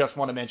also just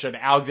want to mention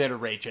Alexander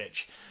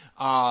Rakic.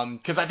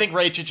 Because I think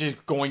Rakic is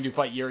going to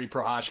fight Yuri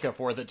Prochazka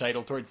for the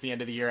title towards the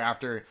end of the year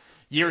after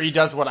Yuri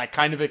does what I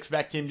kind of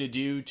expect him to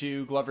do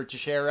to Glover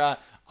Teixeira.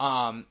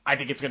 I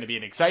think it's going to be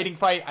an exciting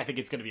fight. I think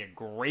it's going to be a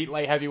great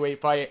light heavyweight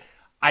fight.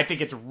 I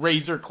think it's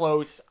razor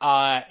close,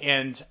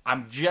 and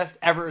I'm just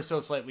ever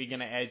so slightly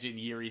going to edge in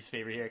Yuri's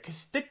favor here,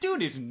 because the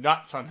dude is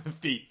nuts on the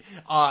feet.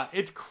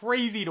 It's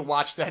crazy to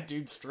watch that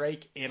dude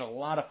strike, and a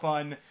lot of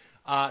fun.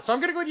 So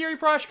I'm going to go with Yuri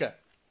Prochazka.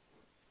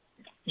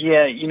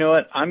 Yeah, you know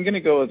what? I'm going to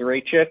go with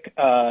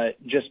Rakic,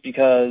 just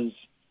because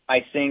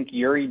I think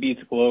Yuri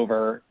beats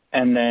Glover,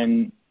 and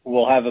then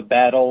we'll have a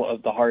battle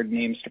of the hard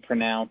names to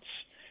pronounce,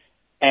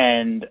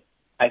 and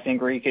I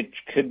think Rakic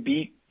could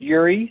beat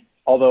Yuri,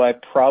 although I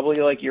probably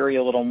like Yuri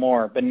a little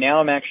more. But now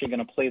I'm actually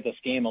going to play this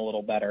game a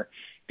little better,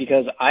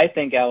 because I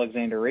think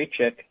Alexander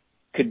Rakic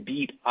could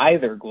beat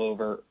either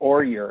Glover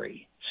or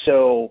Yuri.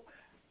 So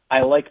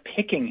I like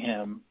picking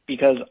him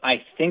because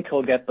I think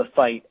he'll get the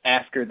fight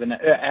after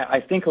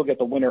I think he'll get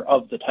the winner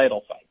of the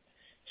title fight.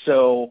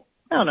 So,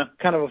 I don't know,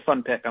 kind of a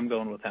fun pick. I'm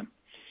going with him.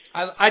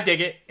 I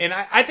dig it. And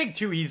I think,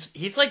 too,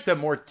 he's like the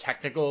more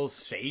technical,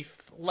 safe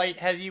light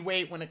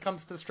heavyweight when it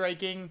comes to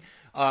striking.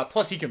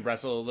 Plus, he can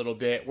wrestle a little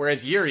bit,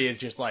 whereas Yuri is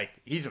just like,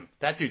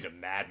 that dude's a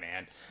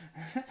madman.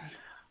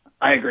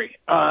 I agree.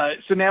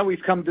 So now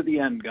we've come to the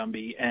end,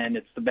 Gumby, and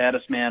it's the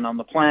baddest man on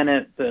the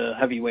planet, the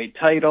heavyweight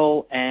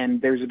title,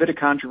 and there's a bit of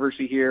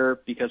controversy here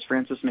because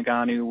Francis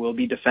Ngannou will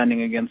be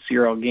defending against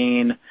Cyril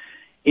Gane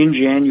in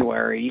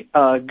January.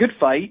 Good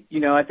fight.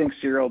 I think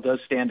Cyril does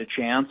stand a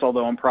chance,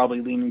 although I'm probably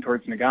leaning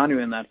towards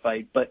Ngannou in that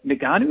fight. But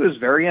Ngannou is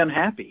very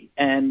unhappy,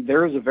 and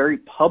there is a very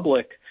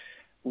public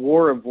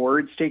war of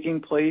words taking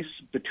place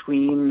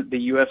between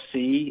the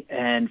UFC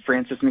and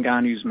Francis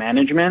Ngannou's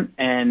management,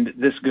 and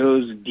this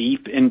goes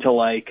deep into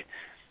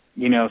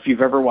if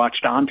you've ever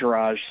watched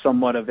Entourage,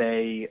 somewhat of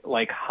a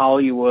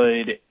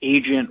Hollywood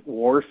agent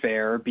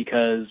warfare,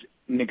 because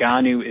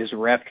Ngannou is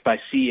repped by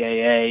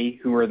CAA,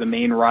 who are the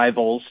main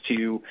rivals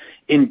to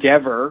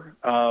Endeavor,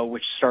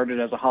 which started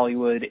as a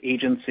Hollywood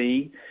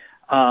agency,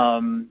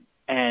 and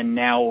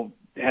now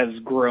has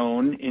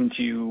grown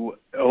into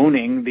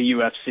owning the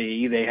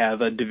UFC. They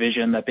have a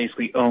division that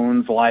basically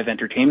owns live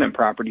entertainment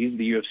properties,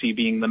 the UFC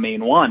being the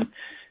main one.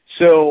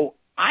 So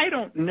I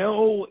don't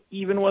know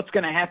even what's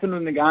going to happen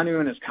with Ngannou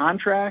and his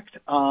contract.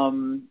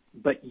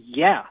 But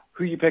yeah,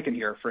 who are you picking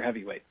here for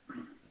heavyweight?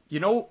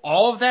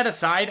 All of that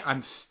aside,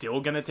 I'm still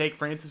going to take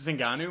Francis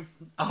Ngannou.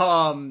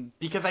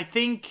 Because I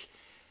think...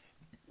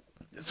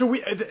 So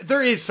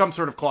there is some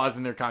sort of clause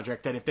in their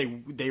contract that if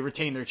they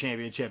retain their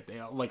championship,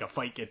 a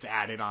fight gets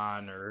added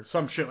on or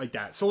some shit like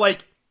that. So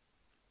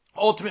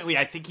ultimately,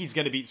 I think he's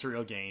going to beat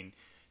Cyril Gane.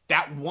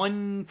 That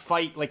one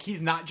fight,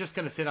 he's not just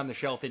going to sit on the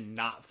shelf and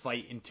not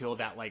fight until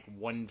that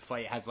one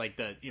fight has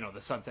the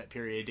sunset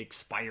period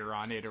expire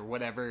on it or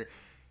whatever.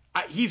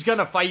 He's going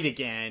to fight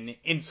again.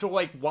 And so,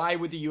 why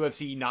would the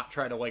UFC not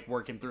try to,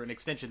 work him through an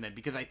extension then?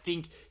 Because I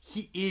think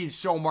he is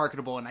so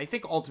marketable, and I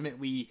think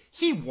ultimately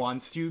he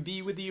wants to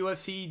be with the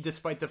UFC,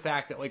 despite the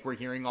fact that, we're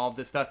hearing all of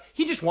this stuff.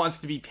 He just wants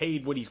to be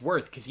paid what he's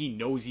worth because he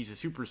knows he's a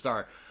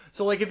superstar.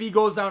 So, if he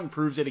goes out and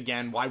proves it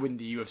again, why wouldn't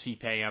the UFC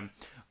pay him?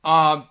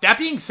 That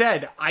being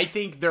said, I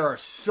think there are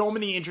so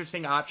many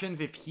interesting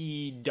options if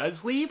he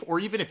does leave, or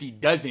even if he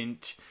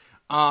doesn't.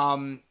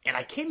 And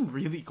I came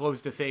really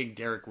close to saying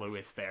Derek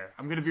Lewis there.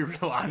 I'm gonna be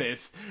real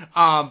honest.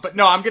 But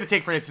no, I'm gonna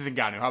take Francis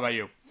Ngannou. How about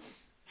you?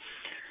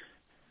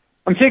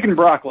 I'm taking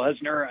Brock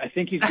Lesnar. I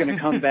think he's going to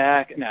come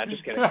back. No,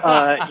 just kidding.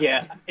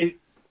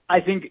 I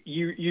think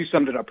you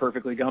summed it up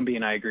perfectly, Gumby,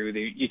 and I agree with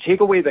you. You take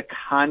away the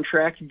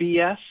contract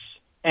BS,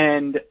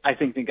 and I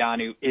think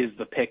Ngannou is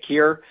the pick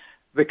here.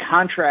 The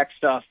contract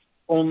stuff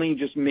only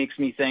just makes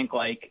me think,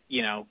 like,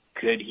 you know,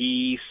 could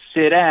he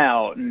sit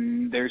out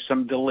and there's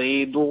some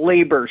delayed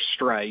labor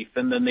strife,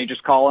 and then they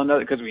just call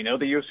another, because we know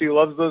the UFC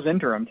loves those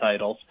interim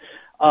titles.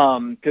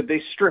 Could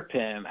they strip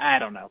him? I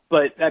don't know.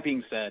 But that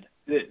being said,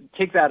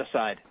 take that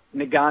aside.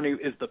 Ngannou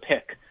is the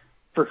pick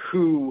for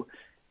who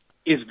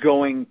is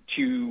going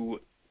to,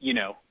 you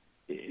know,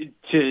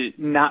 to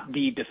not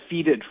be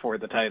defeated for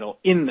the title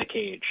in the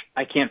cage.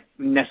 I can't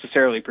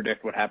necessarily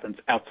predict what happens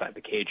outside the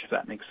cage, if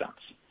that makes sense.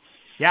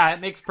 Yeah, it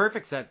makes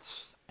perfect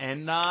sense.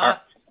 And I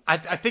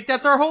think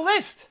that's our whole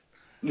list.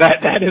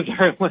 That is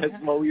our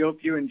list. Well, we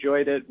hope you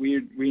enjoyed it.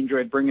 We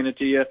enjoyed bringing it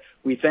to you.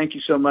 We thank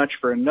you so much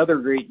for another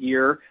great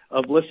year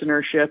of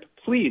listenership.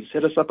 Please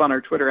hit us up on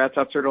our Twitter at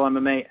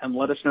TopTurtleMMA and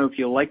let us know if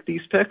you like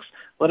these picks.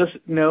 Let us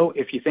know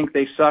if you think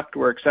they sucked.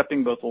 We're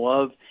accepting both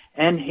love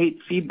and hate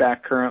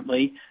feedback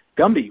currently.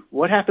 Gumby,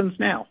 what happens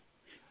now?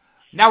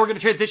 Now we're going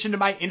to transition to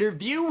my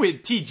interview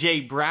with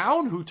TJ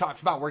Brown, who talks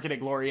about working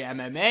at Glory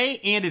MMA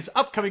and his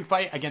upcoming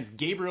fight against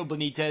Gabriel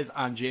Benitez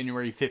on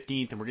January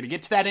 15th. And we're going to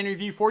get to that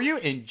interview for you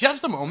in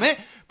just a moment.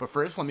 But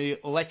first, let me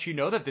let you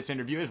know that this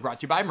interview is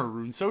brought to you by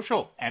Marune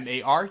Social,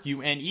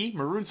 M-A-R-U-N-E.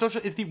 Marune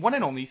Social is the one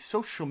and only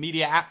social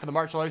media app for the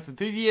martial arts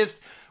enthusiast.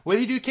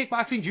 Whether you do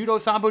kickboxing, judo,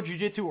 sambo,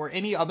 jiu-jitsu, or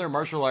any other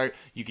martial art,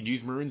 you can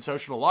use Marune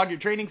Social to log your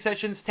training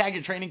sessions, tag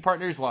your training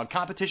partners, log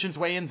competitions,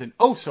 weigh-ins, and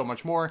oh so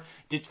much more.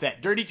 Ditch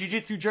that dirty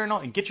jiu-jitsu journal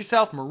and get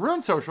yourself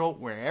Marune Social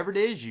wherever it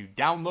is you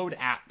download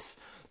apps.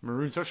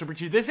 Marune Social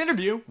brings you this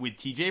interview with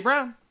TJ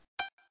Brown.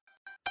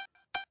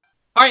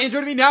 All right, and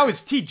joining me now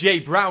is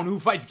TJ Brown, who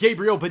fights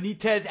Gabriel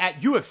Benitez at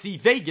UFC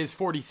Vegas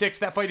 46.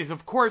 That fight is,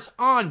 of course,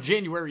 on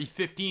January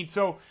 15th.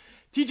 So,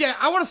 TJ,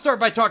 I want to start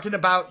by talking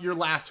about your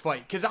last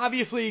fight, because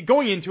obviously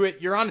going into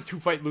it, you're on a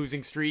 2-fight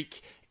losing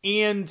streak,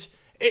 and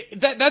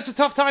that's a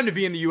tough time to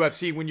be in the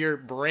UFC when you're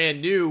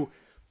brand new.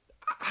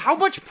 How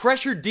much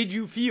pressure did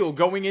you feel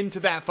going into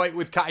that fight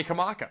with Kai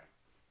Kamaka?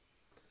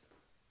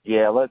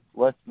 Yeah,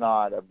 let's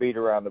not beat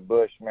around the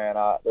bush, man.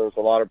 There was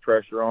a lot of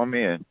pressure on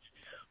me, and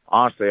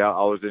honestly, I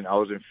was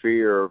in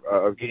fear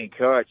of getting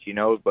cut, you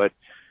know, but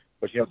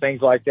you know,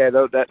 things like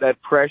that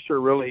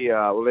pressure really,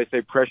 they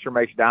say pressure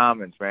makes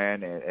diamonds,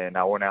 man. And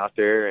I went out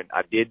there and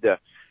I did the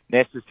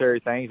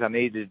necessary things I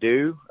needed to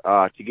do,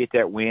 to get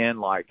that win.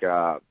 Like,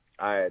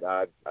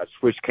 I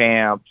switched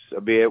camps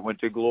a bit, went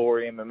to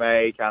Glory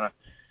MMA, kind of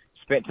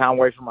spent time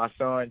away from my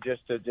son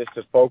just to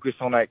focus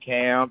on that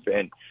camp.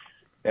 And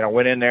I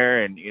went in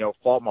there and, you know,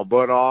 fought my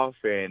butt off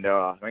and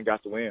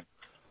got the win.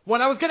 Well,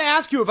 I was going to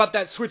ask you about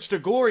that switch to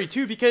Glory,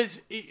 too,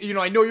 because, you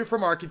know, I know you're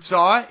from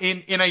Arkansas,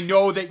 and I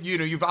know that, you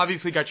know, you've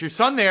obviously got your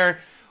son there.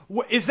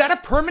 Is that a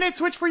permanent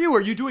switch for you?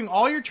 Are you doing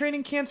all your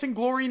training camps in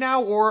Glory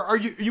now, or are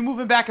you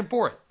moving back and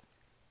forth?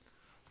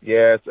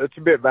 Yeah, it's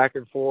a bit back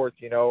and forth,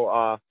 you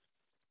know.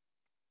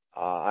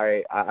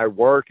 I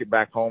work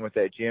back home at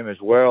that gym as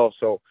well,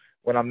 so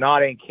when I'm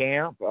not in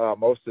camp,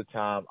 most of the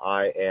time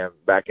I am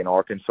back in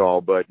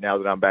Arkansas, but now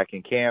that I'm back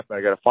in camp and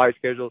I got a fight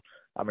scheduled,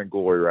 I'm in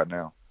Glory right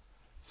now.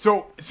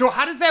 So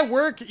how does that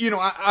work? You know,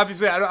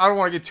 obviously I don't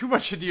want to get too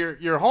much into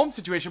your home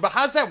situation, but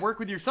how does that work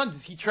with your son?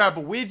 Does he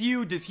travel with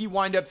you? Does he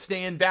wind up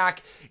staying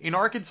back in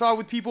Arkansas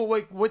with people?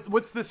 Like,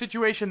 what's the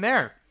situation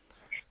there?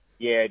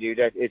 Yeah, dude,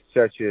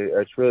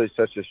 it's really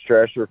such a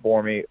stressor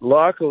for me.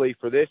 Luckily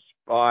for this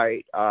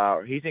fight,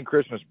 he's in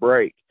Christmas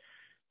break,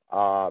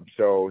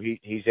 so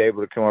he's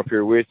able to come up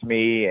here with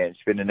me and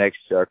spend the next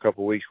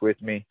couple of weeks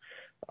with me.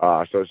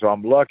 So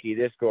I'm lucky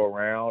this go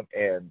around,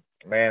 and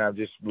man, I'm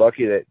just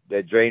lucky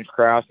that James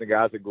Krause and the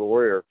guys at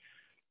Glory are,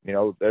 you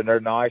know, they're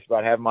nice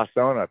about having my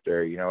son up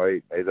there. You know,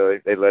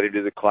 they let him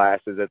do the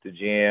classes at the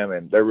gym,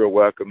 and they're real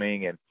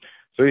welcoming. And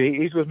so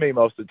he's with me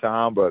most of the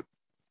time. But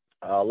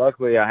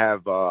luckily, I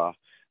have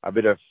a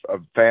bit of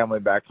family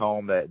back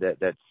home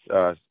that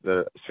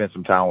spent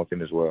some time with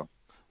him as well.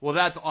 Well,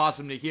 that's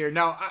awesome to hear.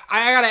 Now,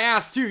 I got to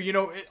ask, too, you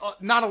know,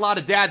 not a lot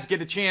of dads get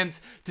a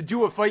chance to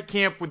do a fight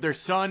camp with their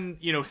son,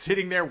 you know,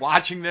 sitting there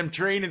watching them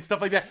train and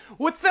stuff like that.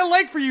 What's that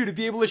like for you to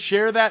be able to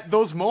share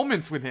those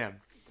moments with him?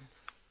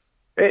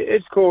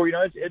 It's cool. You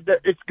know,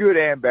 it's good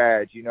and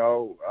bad. You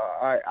know,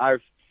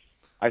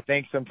 I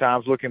think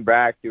sometimes looking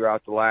back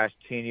throughout the last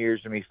 10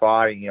 years of me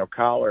fighting, you know,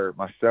 Kyler,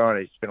 my son,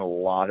 has spent a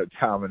lot of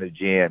time in the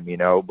gym, you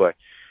know, but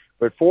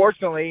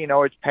fortunately, you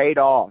know, it's paid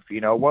off. You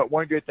know,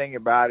 one good thing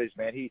about it is,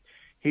 man,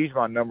 he's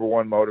my number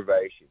one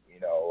motivation.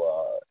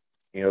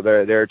 You know,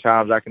 there are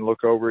times I can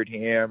look over at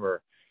him,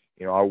 or,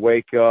 you know, I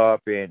wake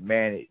up and,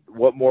 man,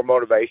 what more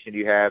motivation do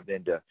you have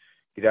than to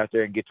get out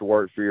there and get to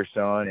work for your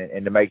son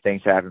and to make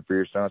things happen for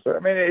your son? So, I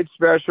mean, it's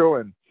special.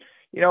 And,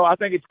 I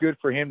think it's good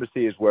for him to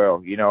see as well.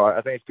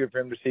 I think it's good for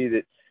him to see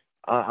that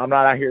I'm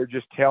not out here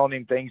just telling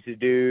him things to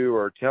do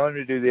or telling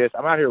him to do this.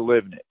 I'm out here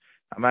living it.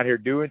 I'm out here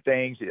doing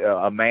things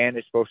a man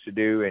is supposed to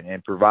do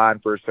and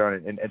providing for his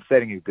son and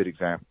setting a good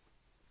example.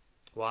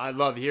 Well, I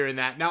love hearing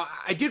that. Now,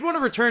 I did want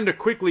to return to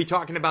quickly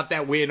talking about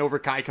that win over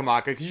Kai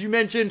Kamaka, because you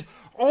mentioned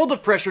all the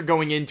pressure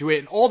going into it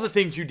and all the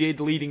things you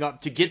did leading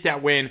up to get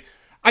that win.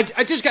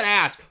 I just got to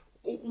ask,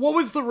 what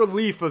was the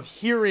relief of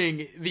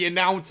hearing the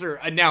announcer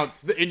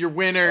announce in your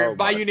winner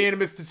by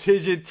unanimous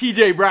decision,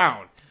 TJ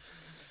Brown?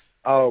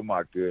 Oh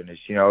my goodness!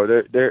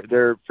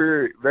 They're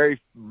very, very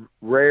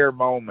rare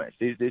moments.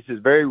 This is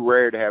very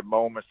rare to have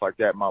moments like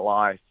that in my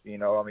life.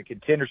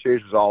 Contender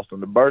Series was awesome.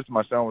 The birth of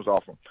my son was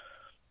awesome.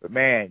 But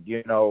man,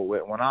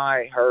 when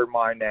I heard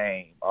my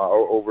name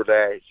over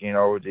that,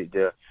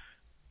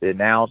 the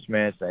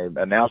announcement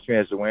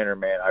as the winner,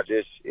 man,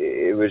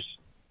 it was.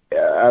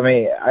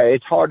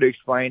 It's hard to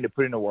explain, to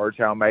put into words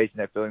how amazing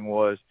that feeling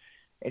was.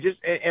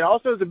 And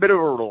also it's a bit of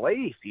a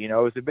relief,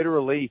 it's a bit of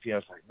relief,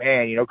 it's like,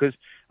 man, because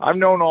I've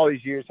known all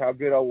these years how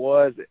good I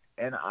was,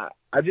 and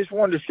I just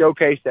wanted to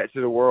showcase that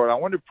to the world.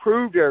 I wanted to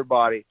prove to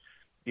everybody,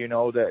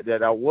 that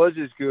I was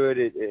as good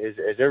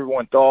as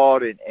everyone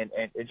thought, and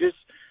just,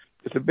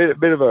 it's a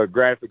bit of a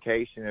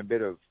gratification, a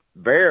bit of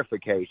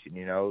verification,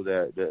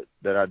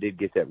 that I did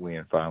get that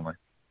win finally.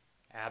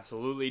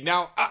 Absolutely.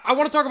 Now, I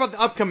want to talk about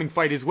the upcoming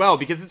fight as well,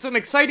 because it's an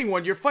exciting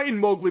one. You're fighting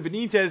Mowgli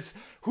Benitez,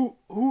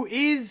 who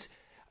is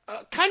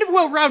kind of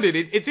well-rounded.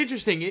 It's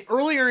interesting.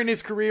 Earlier in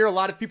his career, a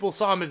lot of people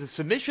saw him as a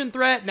submission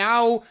threat.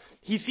 Now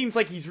he seems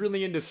like he's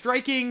really into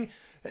striking.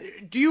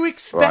 Do you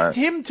expect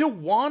him to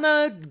want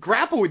to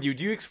grapple with you?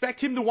 Do you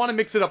expect him to want to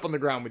mix it up on the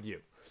ground with you?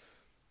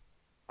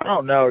 I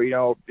don't know.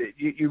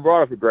 You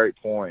brought up a great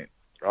point.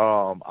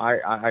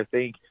 I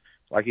think,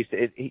 like you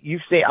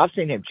said, I've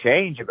seen him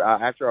change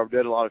after I've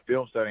done a lot of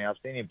film studying. I've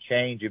seen him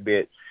change a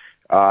bit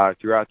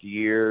throughout the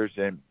years,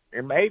 and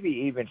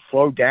maybe even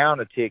slow down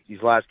a tick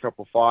these last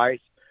couple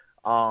fights.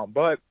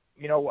 But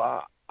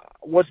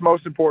what's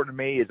most important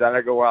to me is that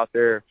I go out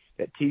there,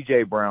 that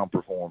TJ Brown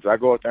performs. I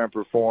go out there and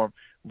perform,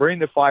 bring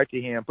the fight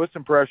to him, put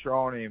some pressure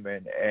on him,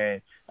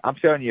 and I'm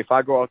telling you, if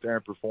I go out there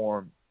and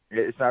perform,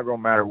 it's not going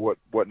to matter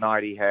what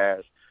night he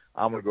has.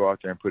 I'm going to go out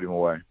there and put him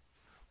away.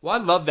 Well, I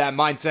love that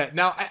mindset.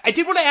 Now, I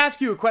did want to ask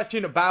you a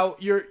question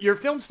about your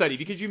film study,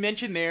 because you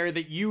mentioned there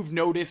that you've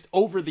noticed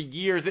over the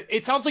years,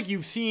 it sounds like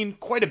you've seen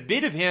quite a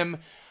bit of him.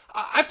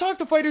 I've talked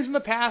to fighters in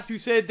the past who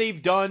said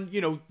they've done,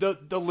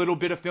 the little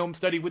bit of film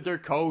study with their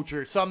coach,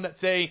 or some that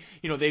say,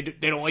 they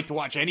don't like to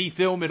watch any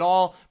film at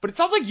all. But it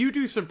sounds like you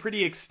do some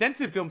pretty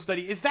extensive film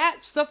study. Is that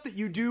stuff that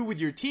you do with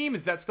your team?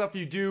 Is that stuff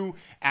you do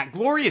at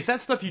Glory? Is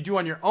that stuff you do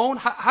on your own?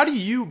 How do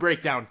you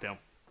break down film?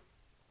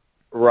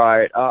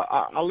 Right.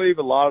 I leave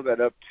a lot of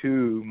that up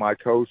to my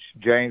coach,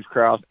 James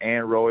Krause,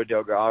 and Roy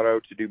Delgado,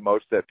 to do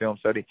most of that film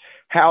study.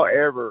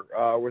 However,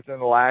 within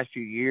the last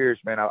few years,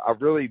 man,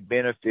 I've really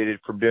benefited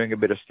from doing a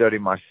bit of study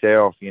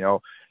myself. I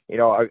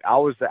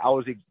was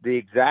the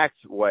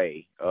exact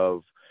way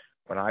of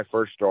when I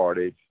first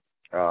started.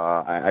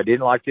 I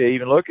didn't like to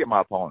even look at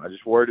my opponent. I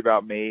just worried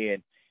about me.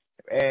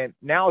 And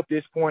now at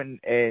this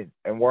point and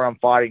where I'm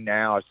fighting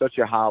now at such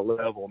a high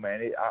level,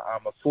 man,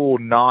 I'm a fool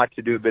not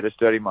to do a bit of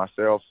study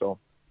myself. So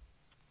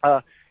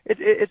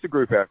it's a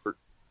group effort.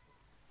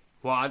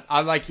 Well,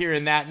 I like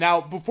hearing that. Now,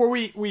 before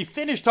we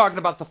finish talking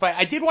about the fight,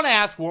 I did want to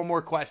ask one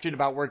more question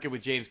about working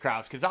with James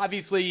Krause, because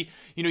obviously,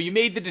 you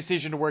made the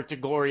decision to work to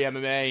Glory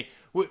MMA.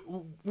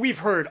 We've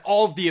heard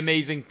all of the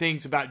amazing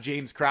things about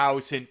James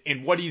Krause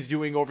and what he's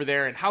doing over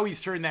there and how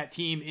he's turned that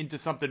team into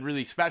something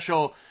really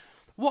special.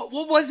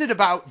 What was it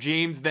about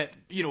James that,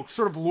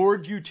 sort of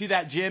lured you to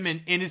that gym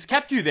and has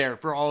kept you there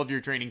for all of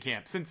your training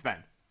camps since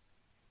then?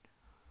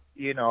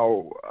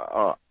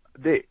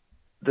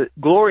 The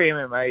Glory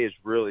MMA is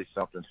really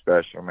something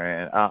special,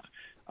 man.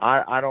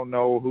 I don't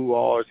know who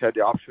all has had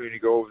the opportunity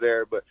to go over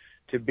there, but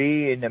to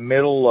be in the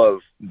middle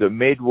of the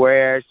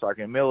Midwest, like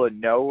in the middle of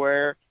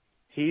nowhere,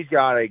 he's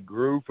got a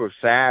group of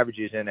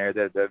savages in there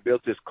that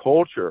built this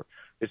culture of,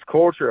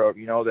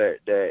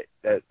 that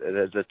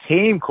there's a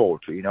team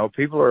culture.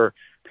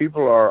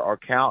 People are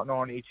counting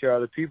on each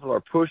other. People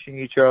are pushing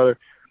each other.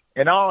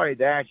 And not only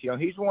that,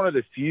 he's one of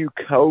the few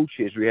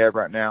coaches we have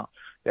right now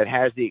that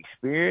has the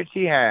experience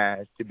he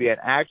has, to be an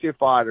active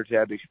fighter, to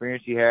have the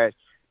experience he has,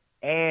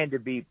 and to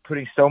be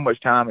putting so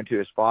much time into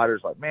his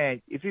fighters. Like,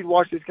 man, if you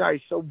watch this guy,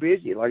 he's so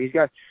busy. Like, he's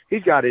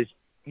got his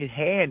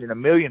hand in a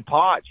million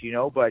pots,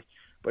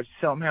 but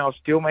somehow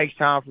still makes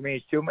time for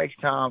me, still makes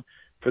time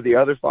for the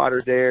other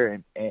fighters there,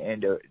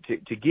 and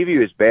to give you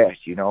his best,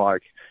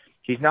 like,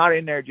 he's not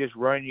in there just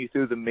running you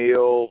through the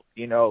mill,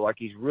 like,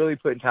 he's really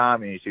putting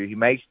time into. He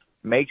makes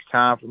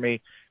time for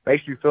me,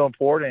 makes me feel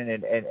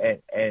important,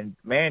 and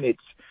man, it's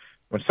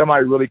when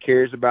somebody really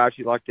cares about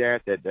you like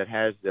that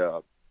has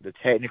the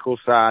technical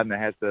side and that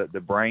has the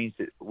brains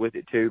with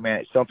it too,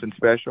 man, it's something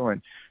special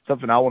and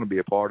something I want to be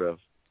a part of.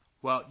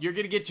 Well, you're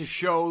going to get to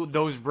show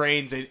those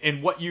brains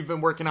and what you've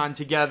been working on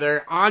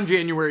together on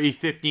January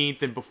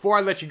 15th. And before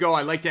I let you go,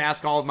 I like to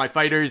ask all of my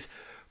fighters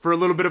for a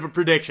little bit of a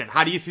prediction.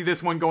 How do you see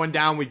this one going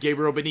down with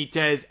Gabriel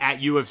Benitez at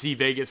UFC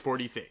Vegas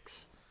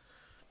 46?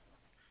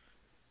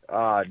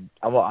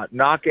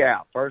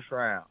 Knockout, first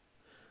round.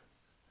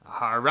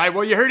 All right,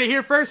 well, you heard it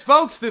here first,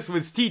 folks. This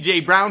was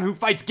TJ Brown, who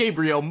fights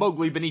Gabriel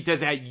Mowgli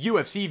Benitez at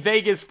UFC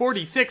Vegas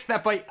 46.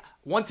 That fight,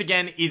 once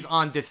again, is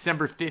on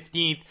December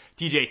 15th.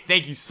 TJ,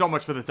 thank you so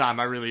much for the time.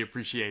 I really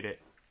appreciate it.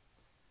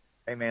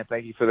 Hey, man,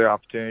 thank you for the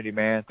opportunity,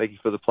 man. Thank you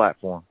for the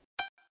platform.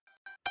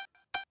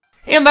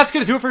 And that's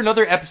going to do it for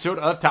another episode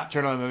of Top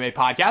Turtle MMA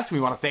Podcast. We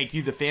want to thank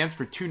you, the fans,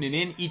 for tuning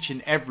in each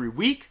and every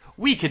week.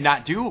 We could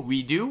not do what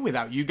we do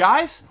without you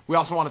guys. We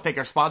also want to thank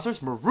our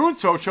sponsors, Maroon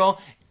Social,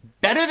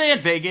 Better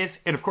Than Vegas,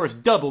 and of course,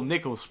 Double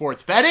Nickel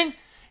Sports Betting.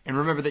 And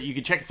remember that you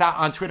can check us out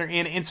on Twitter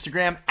and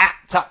Instagram at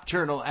Top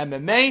Turtle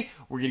MMA.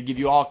 We're going to give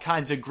you all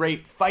kinds of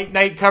great fight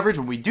night coverage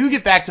when we do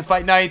get back to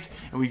fight nights.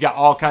 And we've got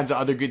all kinds of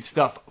other good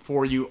stuff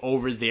for you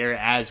over there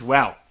as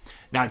well.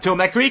 Now, until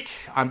next week,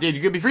 I'm Dave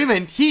Goodby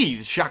Freeland.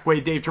 He's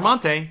Shockwave Dave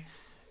Tremonte. And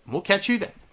we'll catch you then.